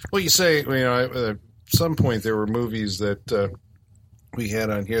what you say. some point there were movies that we had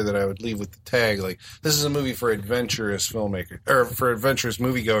on here that I would leave with the tag, like, this is a movie for adventurous filmmakers, or for adventurous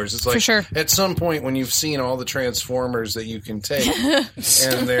moviegoers. It's like, For sure. at some point when you've seen all the Transformers that you can take,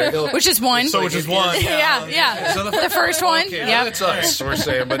 and they're... Which is one. So which is one. Yeah. So The first one. Okay, Yeah. that's us, we're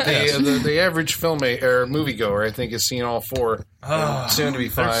saying. But the average filmmaker or moviegoer, I think, has seen all four, soon to be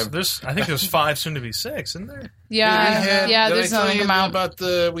five. I think there's 5, soon to be 6, isn't there? Yeah. Did There's I tell nothing you about.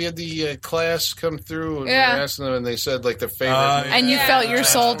 about we had the class come through and we were Yeah. asking them, and they said like their favorite. And you felt your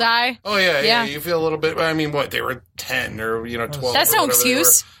soul die. Oh yeah, Yeah. you feel a little bit. I mean, what they were 10 or 12. That's or no whatever they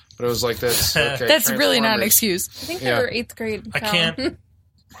excuse. were. But it was like that's okay. That's really not an Transformers. excuse. I think Yeah. they were 8th grade. I can't.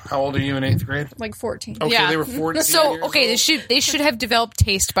 How old are you in 8th grade? Like 14. Okay, Yeah. they were 14. So years okay, old. they should have developed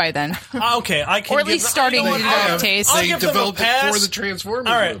taste by then, Okay, I can or at give least them- starting you to know what? develop taste. I'll They give them a developed it pass. for the Transformers.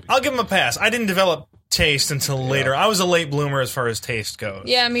 All right, movie. I'll give them a pass. I didn't develop taste until later. I was a late bloomer as far as taste goes.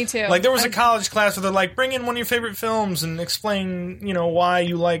 Yeah, me too. Like there was a college class where they're like, bring in one of your favorite films and explain, why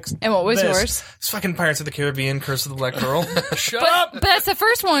you like. And what was this. yours? It's fucking Pirates of the Caribbean, Curse of the Black Pearl. Shut up. But that's the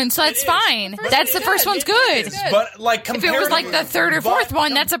first one, so that's fine. That's the first one's good. But like If it was like the third or fourth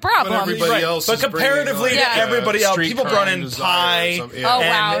one, that's a problem. everybody Right. else But is bringing, comparatively like, to everybody else, people brought in Streetcar Pie. Desire or something. Yeah. Oh,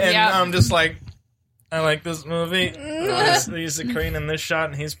 wow, And yeah. I'm just like, I like this movie. He's the Korean in this shot,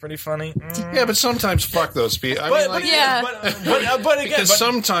 and he's pretty funny. Yeah, but sometimes fuck those people. I But, mean, like, Yeah. but again, because but-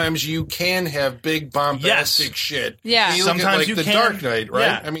 sometimes you can have big bombastic Yes. shit. Yeah. You look Sometimes at, like, you the can. Dark Knight, right?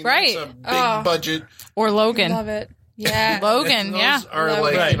 Yeah. I mean, Right. that's a big Oh. budget. Or Logan. Love it. Yeah. Logan, Those yeah. are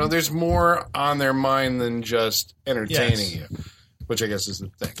like, Right. there's more on their mind than just entertaining Yes. you, which I guess is the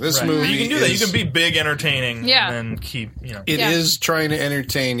thing. This Right. movie You can do that. You is- can be big, entertaining, Yeah. and then keep, It Yeah. is trying to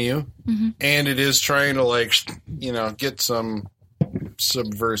entertain you, and it is trying to get some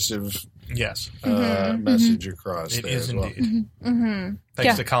subversive yes, message across. it there is as well. indeed. Thanks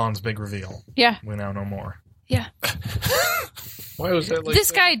Yeah. to Colin's big reveal. Yeah. We now know more. Yeah. Why was that? Like This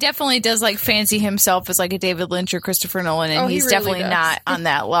that? guy definitely does like fancy himself as like a David Lynch or Christopher Nolan, and Oh, he he's really definitely does. not on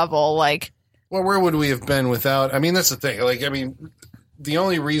that level. Like, Well, where would we have been without? I mean, that's the thing. The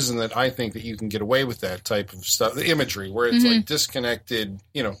only reason that I think that you can get away with that type of stuff, the imagery, where it's like disconnected,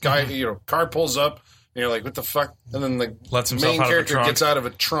 guy, car pulls up, and you're like, what the fuck? And then the Lets himself main out of the character trunk. gets out of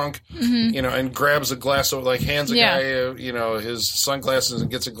a trunk, and grabs a glass of, hands a Yeah. guy, his sunglasses and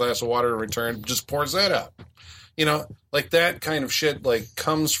gets a glass of water in return, just pours that out. That kind of shit,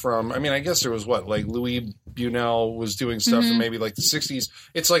 comes from, I guess there was Louis Buñuel was doing stuff in maybe the 60s.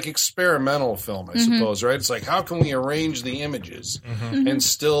 It's like experimental film, I suppose, right? It's like, how can we arrange the images and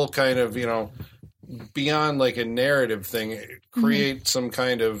still kind of, beyond a narrative thing, create some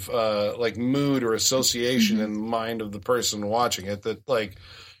kind of mood or association in the mind of the person watching it that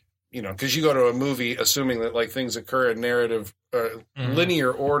because you go to a movie assuming that things occur in narrative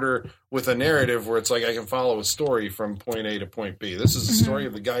linear order with a narrative where it's I can follow a story from point A to point B. This is the story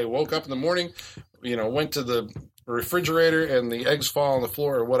of the guy who woke up in the morning, went to the refrigerator and the eggs fall on the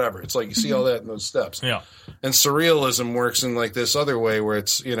floor or whatever. It's you see all that in those steps. Yeah. And surrealism works in this other way where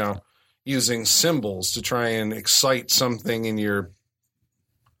it's, using symbols to try and excite something in your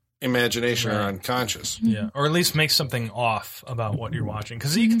imagination or unconscious. Yeah, or at least make something off about what you're watching,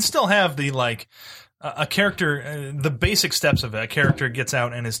 because you can still have the a character, the basic steps of it. A character gets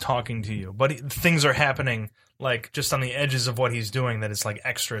out and is talking to you, but things are happening just on the edges of what he's doing that is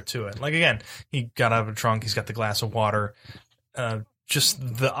extra to it. Again, he got out of a trunk, he's got the glass of water,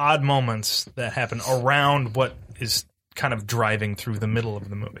 just the odd moments that happen around what is kind of driving through the middle of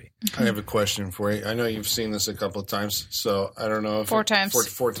the movie. I have a question for you. I know you've seen this a couple of times, so I don't know if 4 times.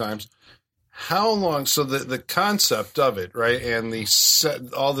 Four times. How long? So the concept of it, right, and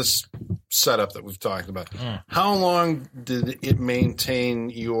all this setup that we've talked about. How long did it maintain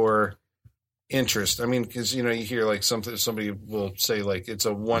your interest? Because you hear somebody will say it's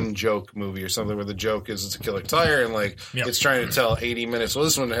a one joke movie or something where the joke is it's a killer tire and it's trying to tell 80 minutes. Well,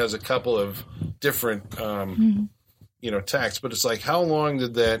 this one has a couple of different tacks, but it's how long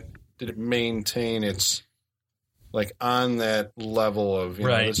did it maintain its on that level of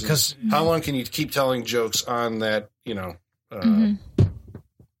Right, this is- 'cause- how long can you keep telling jokes on that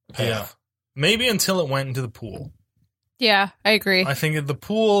path? Maybe until it went into the pool. yeah, I agree. I think the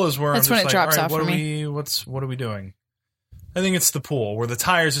pool is where That's I'm when just it drops all off right, for what are we doing? I think it's the pool where the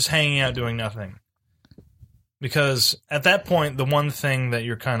tire's just hanging out doing nothing. Because at that point, the one thing that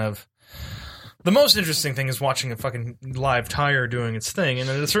you're the most interesting thing is watching a fucking live tire doing its thing, and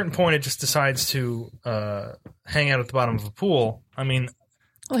at a certain point, it just decides to hang out at the bottom of a pool.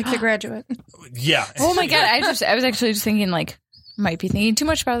 Like The Graduate. Yeah. Oh my god, I was actually just thinking might be thinking too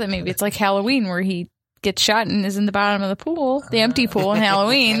much about it. Maybe it's like Halloween where he gets shot and is in the bottom of the pool, the empty pool in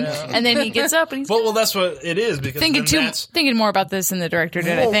Halloween, and then he gets up and he's well, that's what it is because thinking more about this than the director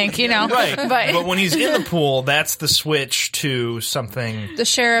did. I think right. But when he's in the pool, that's the switch to something. The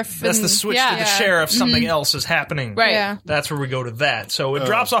sheriff. That's the switch to the sheriff. Something else is happening. Right. Yeah. That's where we go to that. So it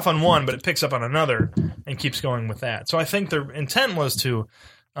drops off on one, but it picks up on another and keeps going with that. So I think their intent was to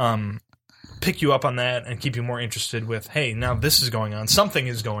pick you up on that and keep you more interested with, hey, now this is going on. Something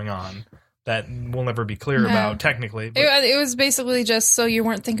is going on that we'll never be clear about technically. But It was basically just so you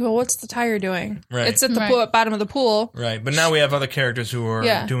weren't thinking, well, what's the tire doing? Right. It's at the bottom of the pool. right. But now we have other characters who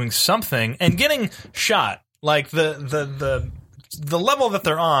are doing something and getting shot. Like the level that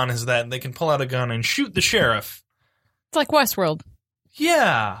they're on is that they can pull out a gun and shoot the sheriff. It's like Westworld.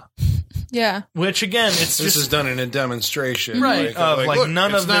 Yeah. Yeah. Which again, it's This just is done in a demonstration. Right, Look,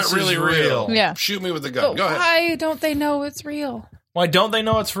 none it's of not this really is real. Yeah. Shoot me with the gun. But Go ahead. why don't they know it's real? why don't they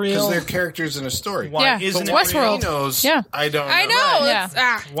know it's real? Because they're characters in a story. Why Yeah, isn't it's it Westworld. real? He knows. Yeah. I don't know. I know. Yeah.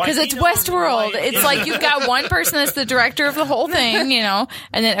 It's, Why Because he it's knows, Westworld. why It's isn't like it? you've got one person that's the director of the whole thing, and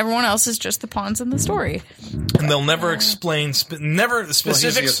then everyone else is just the pawns in the story. And they'll never explain never Well, he's the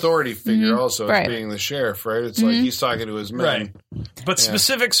specifics. authority figure also, Right. being the sheriff, right? It's like he's talking to his men. Right. But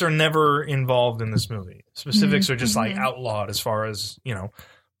specifics are never involved in this movie. Specifics are just like outlawed as far as,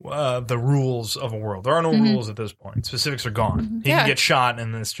 the rules of a world. There are no rules at this point. Specifics are gone. He Yeah. can get shot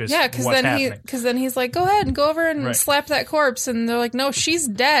and it's just because what's then happening. he's like, go ahead and go over and Right. slap that corpse, and they're like, no, she's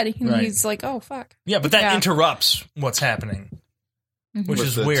dead, and Right. he's like, oh fuck. Yeah, but that Yeah. interrupts what's happening, which With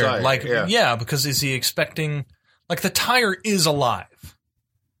is the weird. tire, Because is he expecting... Like, the tire is alive.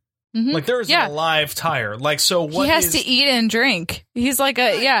 Like, there is Yeah. an alive tire. Like, so what He has is... to eat and drink. He's like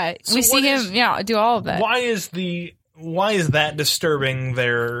So we see what him, is- do all of that. Why is that disturbing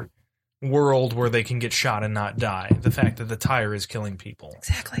their world where they can get shot and not die? The fact that the tire is killing people.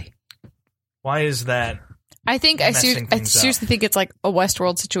 Exactly. Why is that? I think messing I things up. seriously think it's like a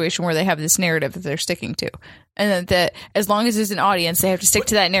Westworld situation where they have this narrative that they're sticking to, and that as long as there's an audience, they have to stick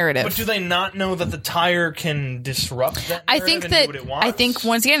to that narrative. But do they not know that the tire can disrupt that? I narrative think and that do what it wants? I think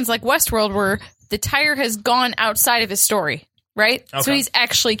once again it's like Westworld where the tire has gone outside of his story, right? So Okay. he's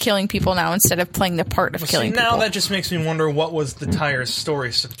actually killing people now instead of playing the part of See, killing now people. that just makes me wonder what was the tire's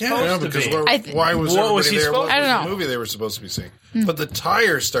story supposed to because be. why was What was everybody he there? supposed- What I don't was know. the movie they were supposed to be seeing? But the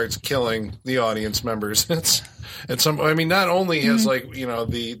tire starts killing the audience members. Not only has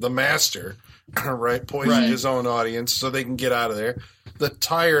the master right poisoned his own audience so they can get out of there. The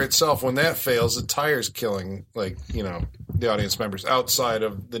tire itself, when that fails, the tire's killing the audience members outside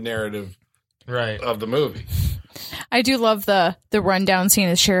of the narrative Right. of the movie. I do love the rundown scene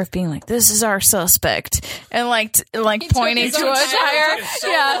of the sheriff being like, "This is our suspect," and pointing his to own a tire. tire. It took so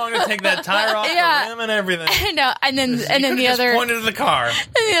long to take that tire off Yeah. the rim and everything. and then the Just other pointed to the car.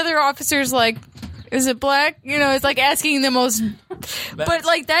 and the other officer's like, "Is it black?" It's like asking the most. But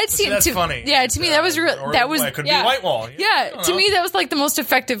like that seemed That's funny. Yeah, to me that was real. Or That was it could yeah. be White Wall. I Yeah, don't to know. me that was like the most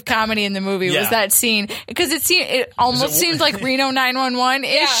effective comedy in the movie Yeah. was that scene because it almost seemed like Reno 911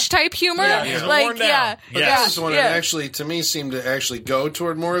 ish Yeah. type humor. Yeah, it was Like worn down. yeah, But yeah, This is when yeah. it actually, to me, seemed to actually go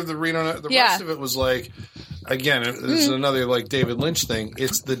toward more of the Reno. The Yeah. rest of it was like, again, this is another like David Lynch thing.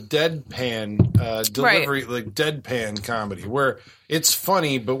 It's the deadpan delivery, like deadpan comedy, where it's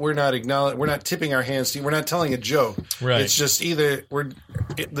funny, but we're not tipping our hands. We're not telling a joke. Right. It's just either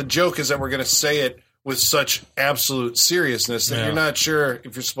the joke is that we're going to say it with such absolute seriousness that Yeah. you're not sure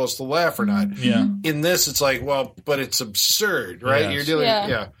if you're supposed to laugh or not. Yeah. In this, it's like, well, but it's absurd, right? Yes. You're dealing, Yeah.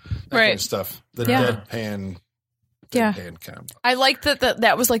 that Right. kind of stuff. The Yeah. deadpan. Yeah. Comedy. I like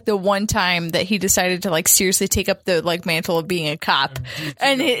that was like the one time that he decided to like seriously take up the like mantle of being a cop,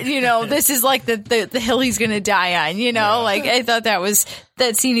 and this is like the hill he's gonna die on. Like I thought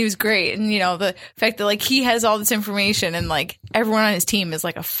that scene he was great, and the fact that like he has all this information and like everyone on his team is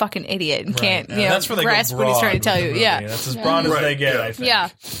like a fucking idiot and can't That's where they grasp go what he's trying to broad tell with you. the movie. Yeah, That's as broad as Right, they get, yeah. I think. yeah.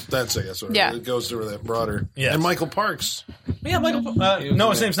 That's what Yeah. it goes through that broader. Yes. And Michael Parks. Yeah, Michael. No,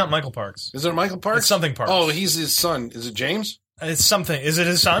 his name's not Michael Parks. Is it Michael Parks? It's something Parks. Oh, he's his son. Is it James? It's something. Is it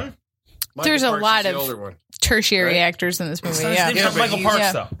his son? Michael There's a Parks lot is the of- older one. Tertiary Right. actors in this movie. His Yeah, name's Yeah, not but Michael he's- Parks,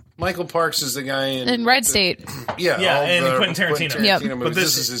 yeah. though. Michael Parks is the guy in Red State. Yeah, Yeah, all and the Quentin Tarantino. Yep. movies. But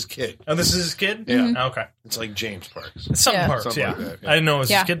this is his kid. Oh, this is his kid? Yeah. Okay. It's like James Parks. It's something Yeah. Parks, Something yeah. like that, yeah. I didn't know it was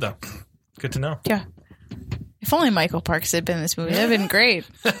Yeah. his kid, though. Good to know. Yeah. If only Michael Parks had been in this movie, that'd have been great.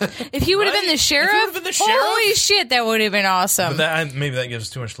 If he would have Right? been the If he sheriff, would've been the sheriff? holy shit, that would have been awesome. But maybe that gives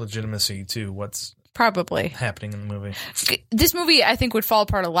too much legitimacy to what's Probably. happening in the movie. This movie, I think, would fall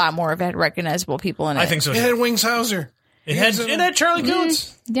apart a lot more if it had recognizable people in it. I think so. It had Wings Hauser. It had Charlie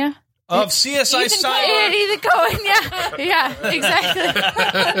Coates. Yeah. of CSI Cyber. Ethan Cohen, yeah, exactly.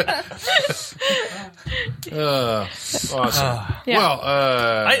 Awesome. Yeah. Well,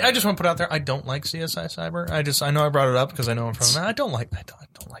 I just want to put out there, I don't like CSI Cyber. I know I brought it up because I know him from. I don't like that.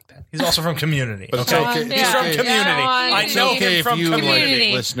 He's also from Community. but it's Okay, okay. he's It's from okay. Community. I It's know okay him if from you like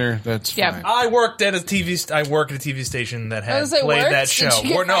Community. it, listener. That's Yeah. fine. I worked at a TV. I work at a TV station that had was it played works? that show. Did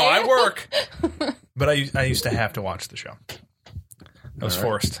you get No, I fired? work. But I used to have to watch the show. I was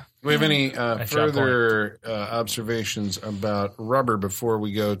forced. Do we have any shot further observations about Rubber before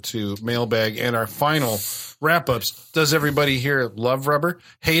we go to mailbag and our final wrap-ups? Does everybody here love Rubber?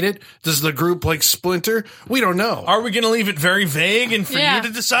 Hate it? Does the group like Splinter? We don't know. Are we going to leave it very vague and for Yeah. you to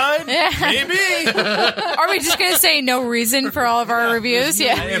decide? Yeah. Maybe. Are we just going to say no reason for all of our reviews?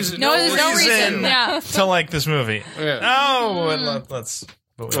 Yeah. reason. No, there's no reason. reason. Yeah. to like this movie. Yeah. Oh, let's.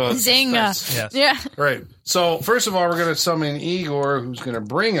 Zing. Yes. Yeah. Right. So, first of all, we're going to summon Igor, who's going to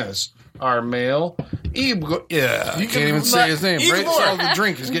bring us our mail. Igor, yeah, I can't even say his name. Igor. Right? All the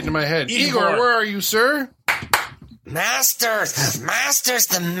drink is getting to my head. Igor. Igor, where are you, sir? Masters,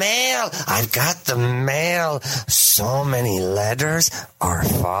 the mail. I've got the mail. So many letters. Our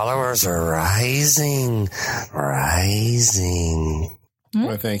followers are rising.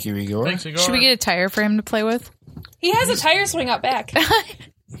 Well, thank you, Igor. Thanks, Igor. Should we get a tire for him to play with? He has a tire swing out back.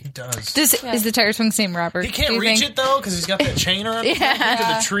 He does. Is the tire swing same Robert? He can't reach it though because he's got that chain around his neck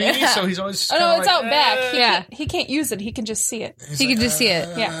into the tree, so he's always. Oh no, it's kinda out back. Yeah. He can't use it. He can just see it. He can just see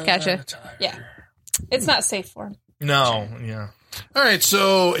it. Yeah. Gotcha. Yeah. It's not safe for him. No, yeah. All right,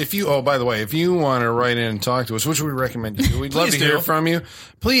 so if you, by the way, if you want to write in and talk to us, which we recommend you do, we'd love to Please hear do. from you.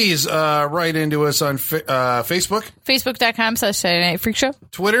 Please write into us on Facebook, Facebook.com/Saturday Night Freak Show.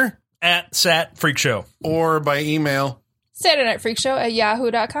 Twitter, At Sat Freak Show. or by email. Saturday Night Freak Show at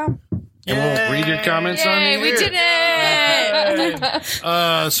yahoo.com. And we'll read your comments on the Yay, we air. did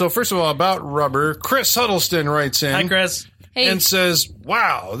it! So first of all, about Rubber, Chris Huddleston writes in. Hi, Chris. Hey, And says,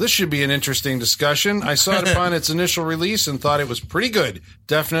 wow, this should be an interesting discussion. I saw it upon its initial release and thought it was pretty good.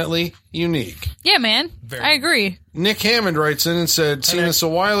 Definitely unique. yeah, man. I agree. Nick Hammond writes in and said, seen this a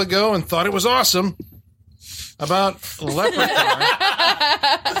while ago and thought it was awesome. About Leprechaun.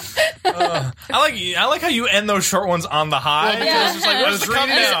 I like how you end those short ones on the high. Yeah. It's just like, what's the come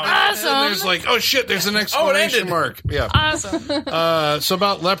Reading it, down? Awesome. and there's like, oh shit, there's an Oh, it exclamation ended. mark. Yeah. Awesome. So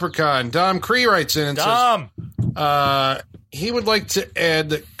about Leprechaun, Dom Cree writes in and Dom. says, he would like to add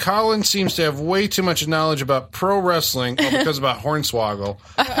that Colin seems to have way too much knowledge about pro wrestling because about Hornswoggle.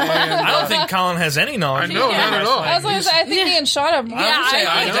 And, I don't think Colin has any knowledge. I know, not at all. I was gonna say, I think me and Sean have more. Yeah,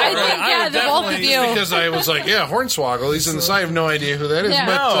 I know, think, right? I yeah, would the both of definitely- you. because I was like, yeah, Hornswoggle. He's in this. I have no idea who that is. Yeah.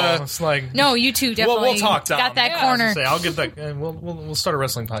 But No, it's like No, you two definitely we'll talk. Dom. got that Yeah, I was corner. gonna say, I'll get that. We'll start a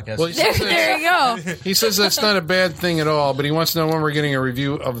wrestling podcast. well, he There, says- there you go. he says that's not a bad thing at all, but he wants to know when we're getting a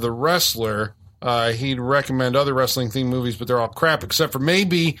review of The Wrestler. He'd recommend other wrestling-themed movies, but they're all crap, except for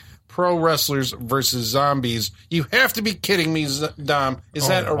maybe Pro Wrestlers versus Zombies. You have to be kidding me, Dom. Is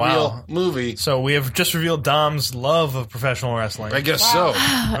that a wow. real movie? So we have just revealed Dom's love of professional wrestling. I guess so.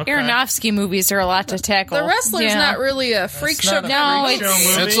 Aronofsky movies are a lot to tackle. The Wrestler's Yeah. not really a freak It's show. not a No, freak it's- show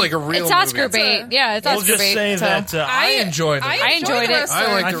movie. That's like a real It's Oscar movie. bait. Yeah, it's We'll Oscar just bait. say so. that I enjoyed it. I enjoyed The it. Wrestler.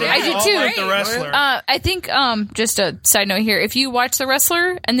 I like I the think I we did all too. like the wrestler. I think just a side note here. If you watch The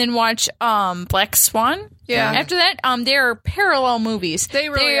Wrestler and then watch Black Swan, Yeah. after that, they are parallel movies. They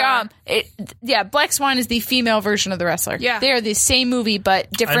really are. Black Swan is the female version of The Wrestler. Yeah. They are the same movie but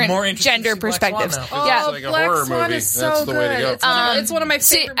I'm different more interested to gender see Black Swan perspectives. now. Yeah. Oh, like a Black horror Swan movie. is so That's the way to good. go. It's one of my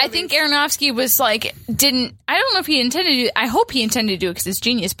See, favorite I think movies. Aronofsky was like, I don't know if he intended to, I hope he intended to do it because it's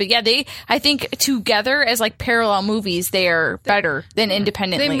genius, but yeah, I think together as like parallel movies, they are better than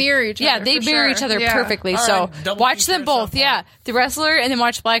independently. They mirror each Yeah, other, they for mirror sure. each other Yeah. perfectly. All So right, double watch feature them at both. some Yeah. point. The Wrestler and then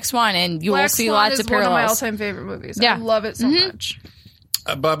watch Black Swan and you will Black see Swan lots is of one of my parallels. all-time favorite movies. Yeah. I love it so much.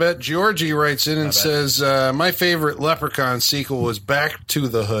 Babette Georgie writes in and says, my favorite Leprechaun sequel was Back to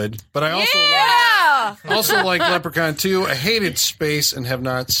the Hood, but I also like Leprechaun 2. I hated Space and have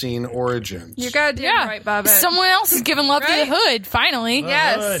not seen Origins. You goddamn Yeah. right, Bob. Someone else is giving love to Right? the Hood, finally.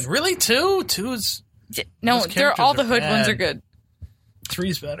 Yes. Good. Really, two? Two is No, Those characters all the are Hood bad. ones are good.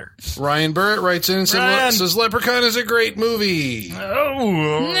 three's better. Ryan Burrett writes in and Ryan. says Leprechaun is a great movie.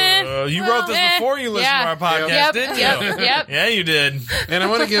 Oh, you wrote this before you listened Yeah. to our podcast, Yep, didn't you? yep. Yeah, you did. And I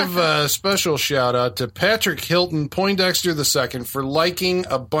want to give a special shout out to Patrick Hilton Poindexter II for liking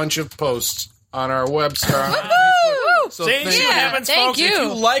a bunch of posts on our website. So See, thank see you. what happens, thank folks? If you.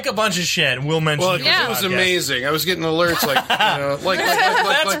 you like a bunch of shit, we'll mention Well, you. Yeah. it was on the podcast. amazing. I was getting alerts like, like.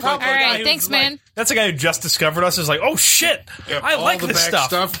 That's probably All the guy right, who's thanks, like- man. That's the guy who just discovered us. Is like, oh shit, I all like the this back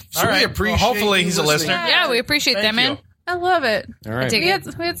stuff. So All right. we appreciate Well, hopefully you he's a listening. listener. Yeah, we appreciate that, Thank man. you. I love it. All right. dig We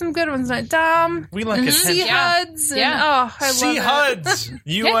had some good ones tonight. Dom, We like attention. Sea Huds, and Yeah. I Sea love it. Huds.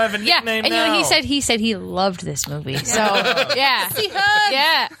 You have a nickname and now. you know, he said he loved this movie. So yeah, Sea Huds.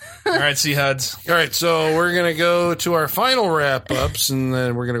 yeah. All right, Sea Huds. All right, so we're going to go to our final wrap-ups, and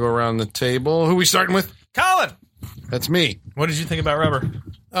then we're going to go around the table. Who are we starting with? Colin, That's me. what did you think about Rubber?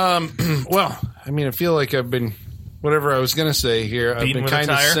 Well, I mean, I feel like I've been, whatever I was going to say here, I've Beaten been with a kind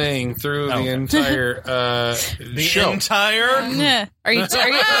of tire? saying through Oh, the okay. entire The show. entire. Yeah. Are you?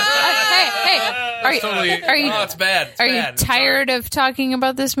 Totally. Are you? Oh, it's bad. It's Are you bad. tired of talking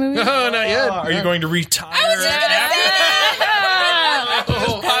about this movie? No, not yet. Are you going to retire after this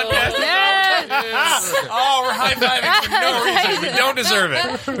podcast? Oh, we're high fiving for no reason. We don't deserve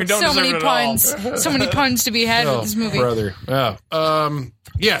it. We don't So deserve many it at puns. So many puns to be had with this movie. brother.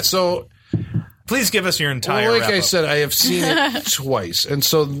 Yeah, so all. Please give us your entire. like I wrap-up. said, I have seen it twice. And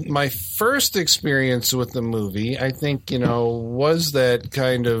so my first experience with the movie, I think, was that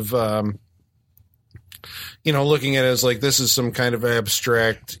kind of, looking at it as like this is some kind of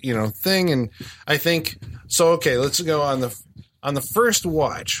abstract, thing. And I think, so, okay, let's go on the first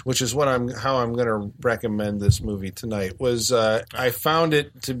watch, which is how I'm going to recommend this movie tonight, was I found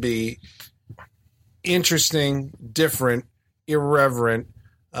it to be interesting, different, irreverent,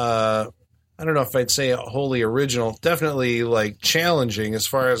 I don't know if I'd say wholly original, definitely like challenging as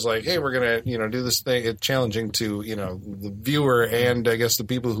far as like, hey, we're going to, do this thing. It's challenging to, the viewer and I guess the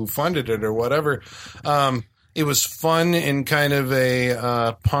people who funded it or whatever. It was fun in kind of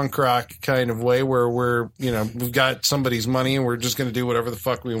a punk rock kind of way where we've got somebody's money and we're just going to do whatever the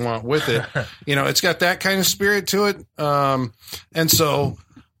fuck we want with it. It's got that kind of spirit to it. And so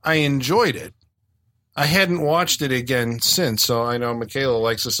I enjoyed it. I hadn't watched it again since, so I know Michaela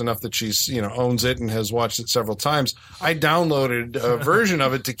likes this enough that she's, owns it and has watched it several times. I downloaded a version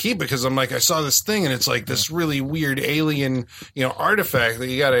of it to keep it because I'm like, I saw this thing and it's like this really weird alien, artifact that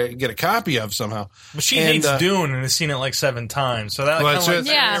you got to get a copy of somehow. But she And, hates Dune and has seen it like 7 times. So that Well, kind of that's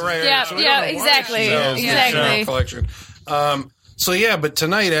like, it. Yeah, Right, yeah, so we yeah, don't know why exactly, she knows this exactly. collection. So yeah, but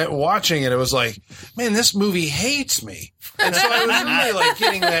tonight at watching it, it was like, man, this movie hates me. And so I was really like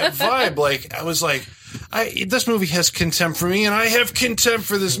getting that vibe. Like I was like, this movie has contempt for me, and I have contempt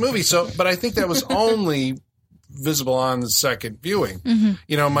for this movie. So, but I think that was only visible on the second viewing.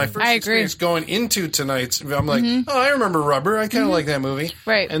 My first I agree. experience going into tonight's, I'm like, oh, I remember Rubber. I kind of like that movie.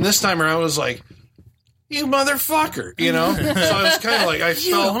 Right. And this time around, I was like, you motherfucker, So I was kind of like, I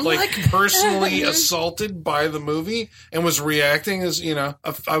felt like personally assaulted by the movie and was reacting as,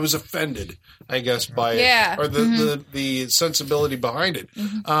 I was offended, I guess, by Yeah. it or the sensibility behind it.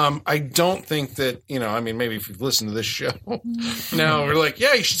 I don't think that, maybe if you've listened to this show, now we're like,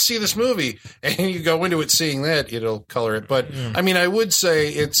 yeah, you should see this movie. And you go into it seeing that, it'll color it. But I would say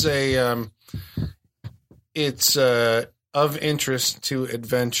it's of interest to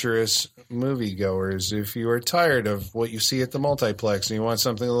adventurous moviegoers. If you are tired of what you see at the multiplex and you want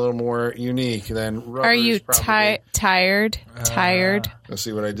something a little more unique, then Rubber Are you is probably... tired? Let's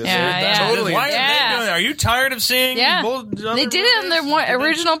see what I did Yeah, there. yeah. Totally. Why are Yeah. they doing that? Are you tired of seeing? Yeah. They They did it on their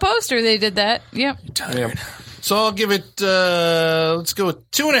original poster. They did that. Yep. Yeah. So I'll give it, let's go with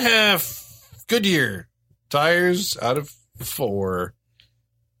 2.5 Goodyear tires out of 4.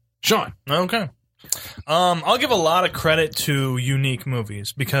 Sean. Okay. I'll give a lot of credit to unique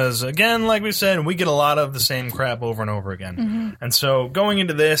movies because, again, like we said, we get a lot of the same crap over and over again. And so going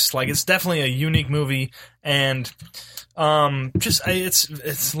into this, like, it's definitely a unique movie and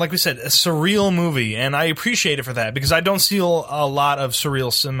it's like we said, a surreal movie, and I appreciate it for that because I don't see a lot of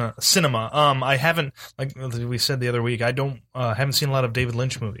surreal cinema. I haven't, like we said the other week, I haven't seen a lot of David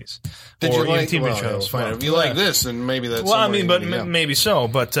Lynch movies Did or you even like TV well, shows. fine. If you like this, then maybe that's Well, I somewhere mean, you but need to go. maybe so.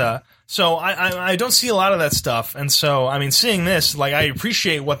 But so I don't see a lot of that stuff, and so I mean, seeing this, like, I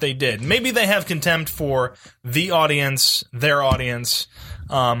appreciate what they did. Maybe they have contempt for the audience, their audience,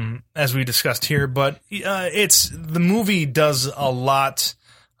 as we discussed here. But the movie does a lot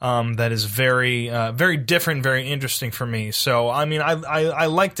that is very very different, very interesting for me. So I mean, I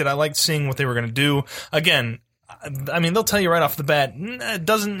liked it. I liked seeing what they were going to do. Again, I mean, they'll tell you right off the bat, it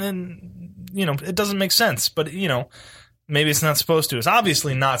doesn't make sense, but maybe it's not supposed to. It's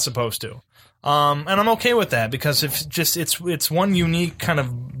obviously not supposed to. And I'm okay with that because it's one unique kind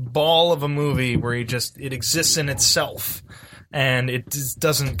of ball of a movie where it exists in itself and it just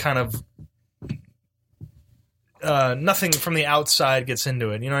doesn't kind of nothing from the outside gets into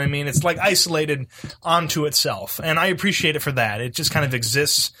it. You know what I mean? It's like isolated onto itself, and I appreciate it for that. It just kind of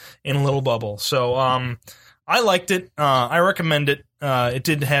exists in a little bubble. So I liked it. I recommend it. It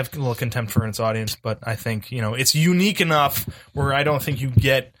did have a little contempt for its audience, but I think it's unique enough where I don't think you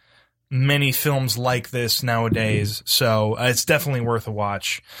get many films like this nowadays, so it's definitely worth a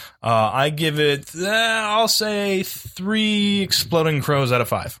watch. I give it, I'll say 3 Exploding Crows out of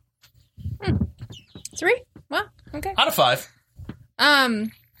 5. 3? Well, okay. Out of 5.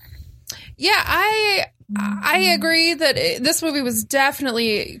 Yeah, I agree that this movie was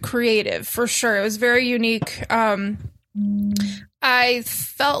definitely creative, for sure. It was very unique. I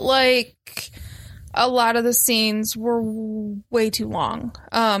felt like a lot of the scenes were way too long.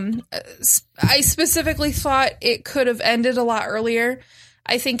 I specifically thought it could have ended a lot earlier.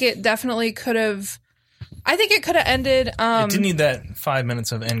 I think it definitely could have... I think it could have ended... it didn't need that 5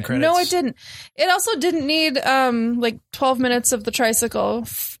 minutes of end credits. No, it didn't. It also didn't need 12 minutes of the tricycle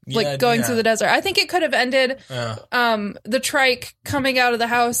going through the desert. I think it could have ended the trike coming out of the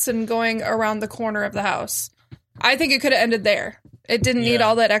house and going around the corner of the house. I think it could have ended there. It didn't need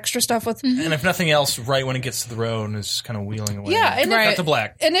all that extra stuff with... And if nothing else, right when it gets to the road and is kind of wheeling away. Yeah, and cut to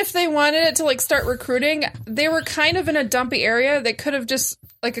black. And if they wanted it to start recruiting, they were kind of in a dumpy area. They could have just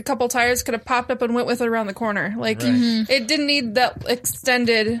a couple tires could have popped up and went with it around the corner. It didn't need that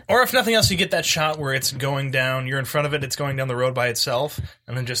extended. Or if nothing else, you get that shot where it's going down. You're in front of it. It's going down the road by itself,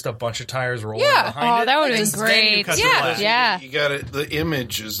 and then just a bunch of tires rolling behind it. That would have been great. Yeah. You got it. The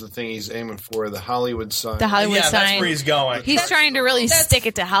image is the thing he's aiming for. The Hollywood sign. The Hollywood sign. That's where he's going. He's trying to really stick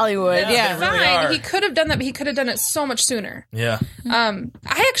it to Hollywood. Yeah, they really are. He could have done that, but he could have done it so much sooner. Yeah. I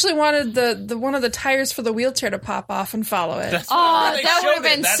actually wanted the one of the tires for the wheelchair to pop off and follow it. That would have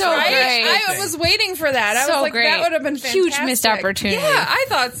been so great. I was waiting for that. I was like, great. that would have been fantastic. Huge missed opportunity. Yeah, I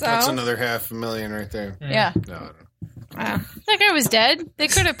thought so. That's another $500,000 right there. Yeah. No, I don't. Wow. That guy was dead. They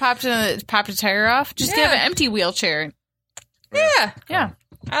could have popped a tire off. Just give an empty wheelchair. Yeah. Yeah.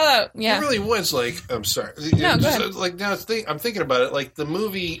 I thought, It really was I'm sorry. No, go ahead. I'm thinking about it. The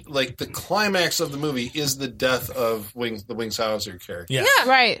movie, the climax of the movie is the death of the Wings Hauser character. Yeah.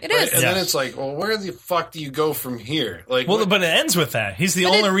 Right. It is. And then it's where the fuck do you go from here? But it ends with that. He's the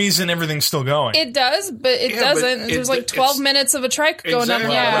only reason everything's still going. It does, but it doesn't. There's 12 minutes of a trike going on.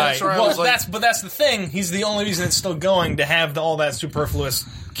 Right. That's the thing. He's the only reason it's still going, to have all that superfluous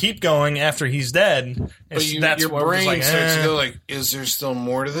keep going after he's dead. But your brain starts to go is there still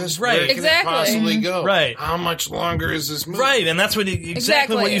more to this? Right. Where can it possibly go? Right. How much longer is this movie? Right, and that's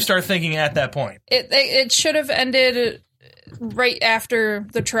exactly what you start thinking at that point. It should have ended right after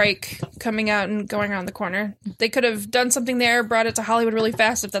the trike coming out and going around the corner. They could have done something there, brought it to Hollywood really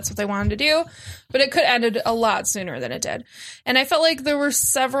fast if that's what they wanted to do, but it could have ended a lot sooner than it did. And I felt like there were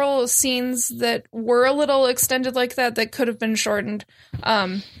several scenes that were a little extended like that could have been shortened,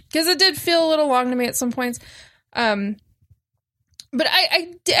 because it did feel a little long to me at some points. But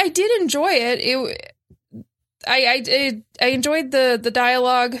I did enjoy it. I enjoyed the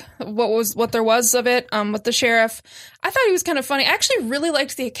dialogue, what there was of it, with the sheriff. I thought he was kind of funny. I actually really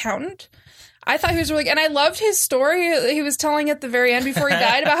liked the accountant. I thought he was really good. And I loved his story he was telling at the very end before he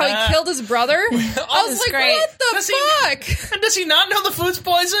died about how he killed his brother. I was like, great. what the fuck? Does he not know the food's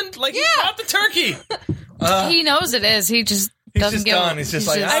poisoned? He brought the turkey. He knows it is. He just doesn't give done. He's just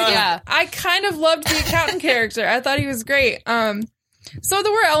I kind of loved the accountant character. I thought he was great. So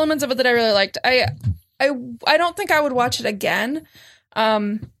there were elements of it that I really liked. I don't think I would watch it again.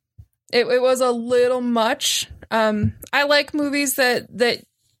 It was a little much. I like movies that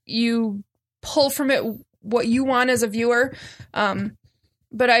you pull from it what you want as a viewer.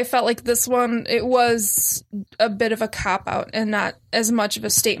 But I felt like this one, it was a bit of a cop-out and not as much of a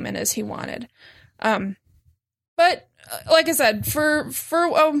statement as he wanted. But like I said, for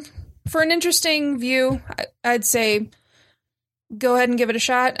an interesting view, I'd say go ahead and give it a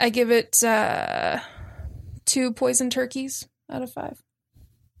shot. I give it 2 poison turkeys out of 5.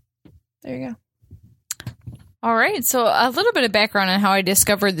 There you go. All right. So a little bit of background on how I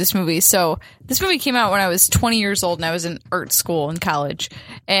discovered this movie. So this movie came out when I was 20 years old and I was in art school in college.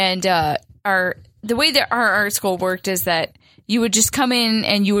 And the way that our art school worked is that you would just come in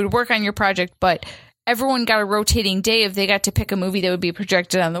and you would work on your project, but everyone got a rotating day if they got to pick a movie that would be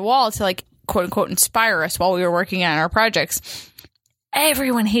projected on the wall to quote unquote inspire us while we were working on our projects.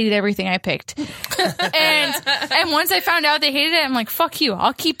 Everyone hated everything I picked. and once I found out they hated it, I'm like, fuck you.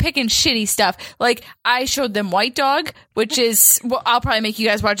 I'll keep picking shitty stuff. I showed them White Dog, which is, I'll probably make you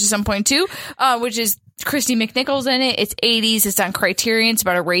guys watch at some point too, which is Christy McNichol's in it. It's 80s. It's on Criterion. It's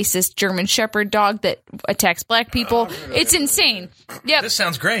about a racist German Shepherd dog that attacks black people. It's insane. Yep. This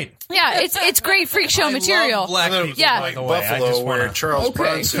sounds great. Yeah, it's great freak show material. Black And then people, Yeah. by the way. I Buffalo, just where wanna- Charles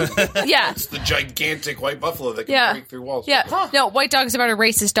Bronson, Yeah. it's the gigantic white buffalo that can Yeah. break through walls. Yeah, no, White Dog is about a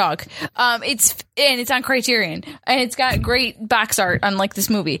racist dog. It's on Criterion, and it's got great box art, unlike this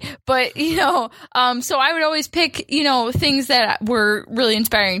movie. But so I would always pick things that were really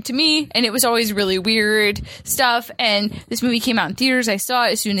inspiring to me, and it was always really weird stuff. And this movie came out in theaters. I saw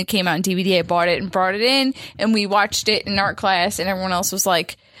it as soon as it came out on DVD. I bought it and brought it in, and we watched it in art class, and everyone else was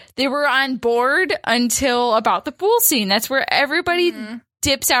like, they were on board until about the pool scene. That's where everybody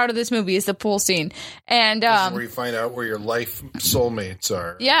dips out of this movie, is the pool scene. And This is where you find out where your life soulmates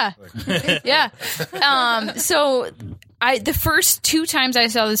are. yeah. Yeah. So the first 2 times I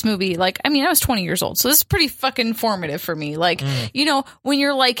saw this movie, I was 20 years old. So this is pretty fucking formative for me. When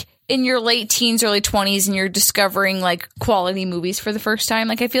you're in your late teens, early 20s, and you're discovering quality movies for the first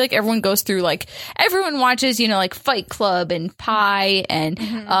time, I feel like everyone goes through everyone watches, Fight Club and Pie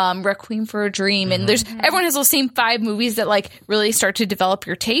and Requiem for a Dream. And everyone has those same 5 movies that really start to develop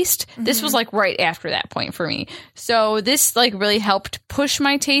your taste. This was right after that point for me. So this really helped push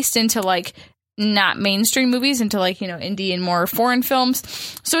my taste into not mainstream movies, into indie and more foreign films.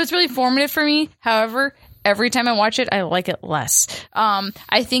 So it's really formative for me. However, every time I watch it, I like it less.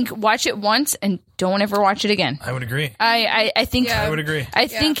 I think watch it once and don't ever watch it again. I would agree. I think Yeah. I would agree. I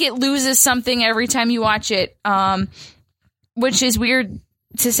think it loses something every time you watch it, which is weird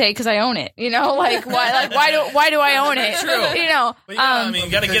to say because I own it. Why do I own it? True. But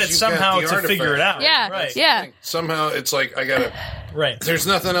you got to get it Because you've somehow got the to artifact. figure it out. Yeah, Right. yeah, Somehow it's I gotta. Right. There's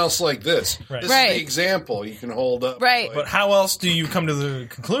nothing else like this. Right. This Right. is the example you can hold up. Right. But how else do you come to the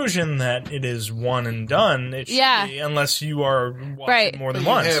conclusion that it is one and done? It should Yeah. be, unless you are watching Right. more than You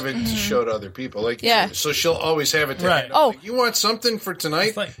once. have it to show to other people. Yeah. So she'll always have it to Right. hand. Oh. You want something for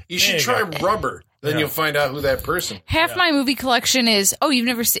tonight? It's You should there try you go. Rubber. Then Yeah. you'll find out who that person. Half my movie collection is you've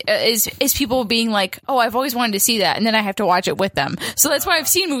never seen is people being like, I've always wanted to see that, and then I have to watch it with them. So that's why I've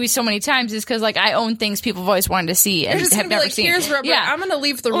seen movies so many times, is because I own things people have always wanted to see and You're just have gonna be never like, seen. here's Rubber. Yeah. I'm gonna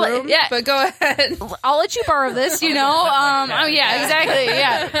leave the Well, room. yeah. But go ahead. I'll let you borrow this, oh yeah, exactly,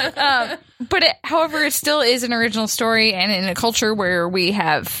 yeah. But however, it still is an original story, and in a culture where we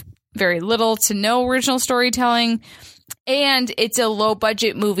have very little to no original storytelling, and it's a low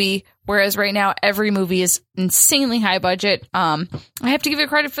budget movie, whereas right now every movie is insanely high budget. I have to give it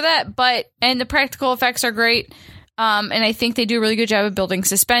credit for that, and the practical effects are great, and I think they do a really good job of building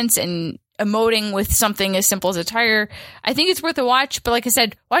suspense and emoting with something as simple as a tire. I think it's worth a watch, but like I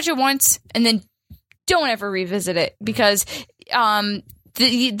said, watch it once and then don't ever revisit it, because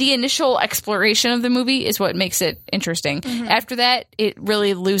the initial exploration of the movie is what makes it interesting. After that, it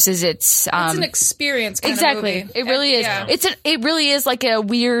really loses its. It's an experience. Kind Exactly, Of movie. it really is. Yeah. It really is like a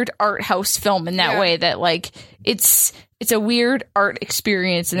weird art house film in that Yeah. way. That it's a weird art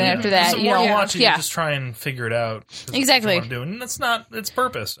experience, and then after that, So the more you watch it, yeah, you just try and figure it out. Exactly. What you wanna do. And that's not its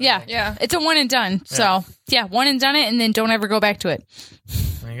purpose. yeah, Yeah. It's a one and done. So yeah, one and done it, and then don't ever go back to it.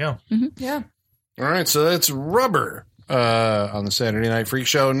 There you go. Yeah. All right, so that's Rubber on the Saturday Night Freak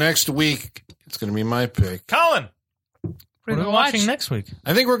Show. Next week, it's going to be my pick. Colin, what are we gonna watching watch? next week?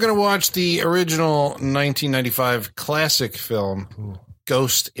 I think we're going to watch the original 1995 classic film,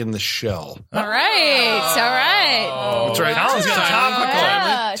 Ghost in the Shell. All right. That's right. Colin's got topical.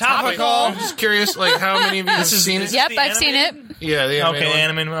 Yeah, Topical. I'm just curious, how many of you have seen it? is- Yep, the I've seen it. animated? Yeah, the animated Okay, one.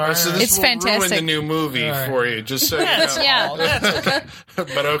 animated. All right. So this It's will ruin fantastic. the new movie All right. for you, just so you That's, know. Yeah. that's okay.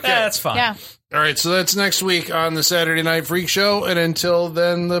 But okay. That's fine. Yeah. All right, so that's next week on the Saturday Night Freak Show. And until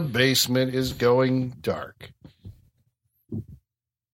then, the basement is going dark.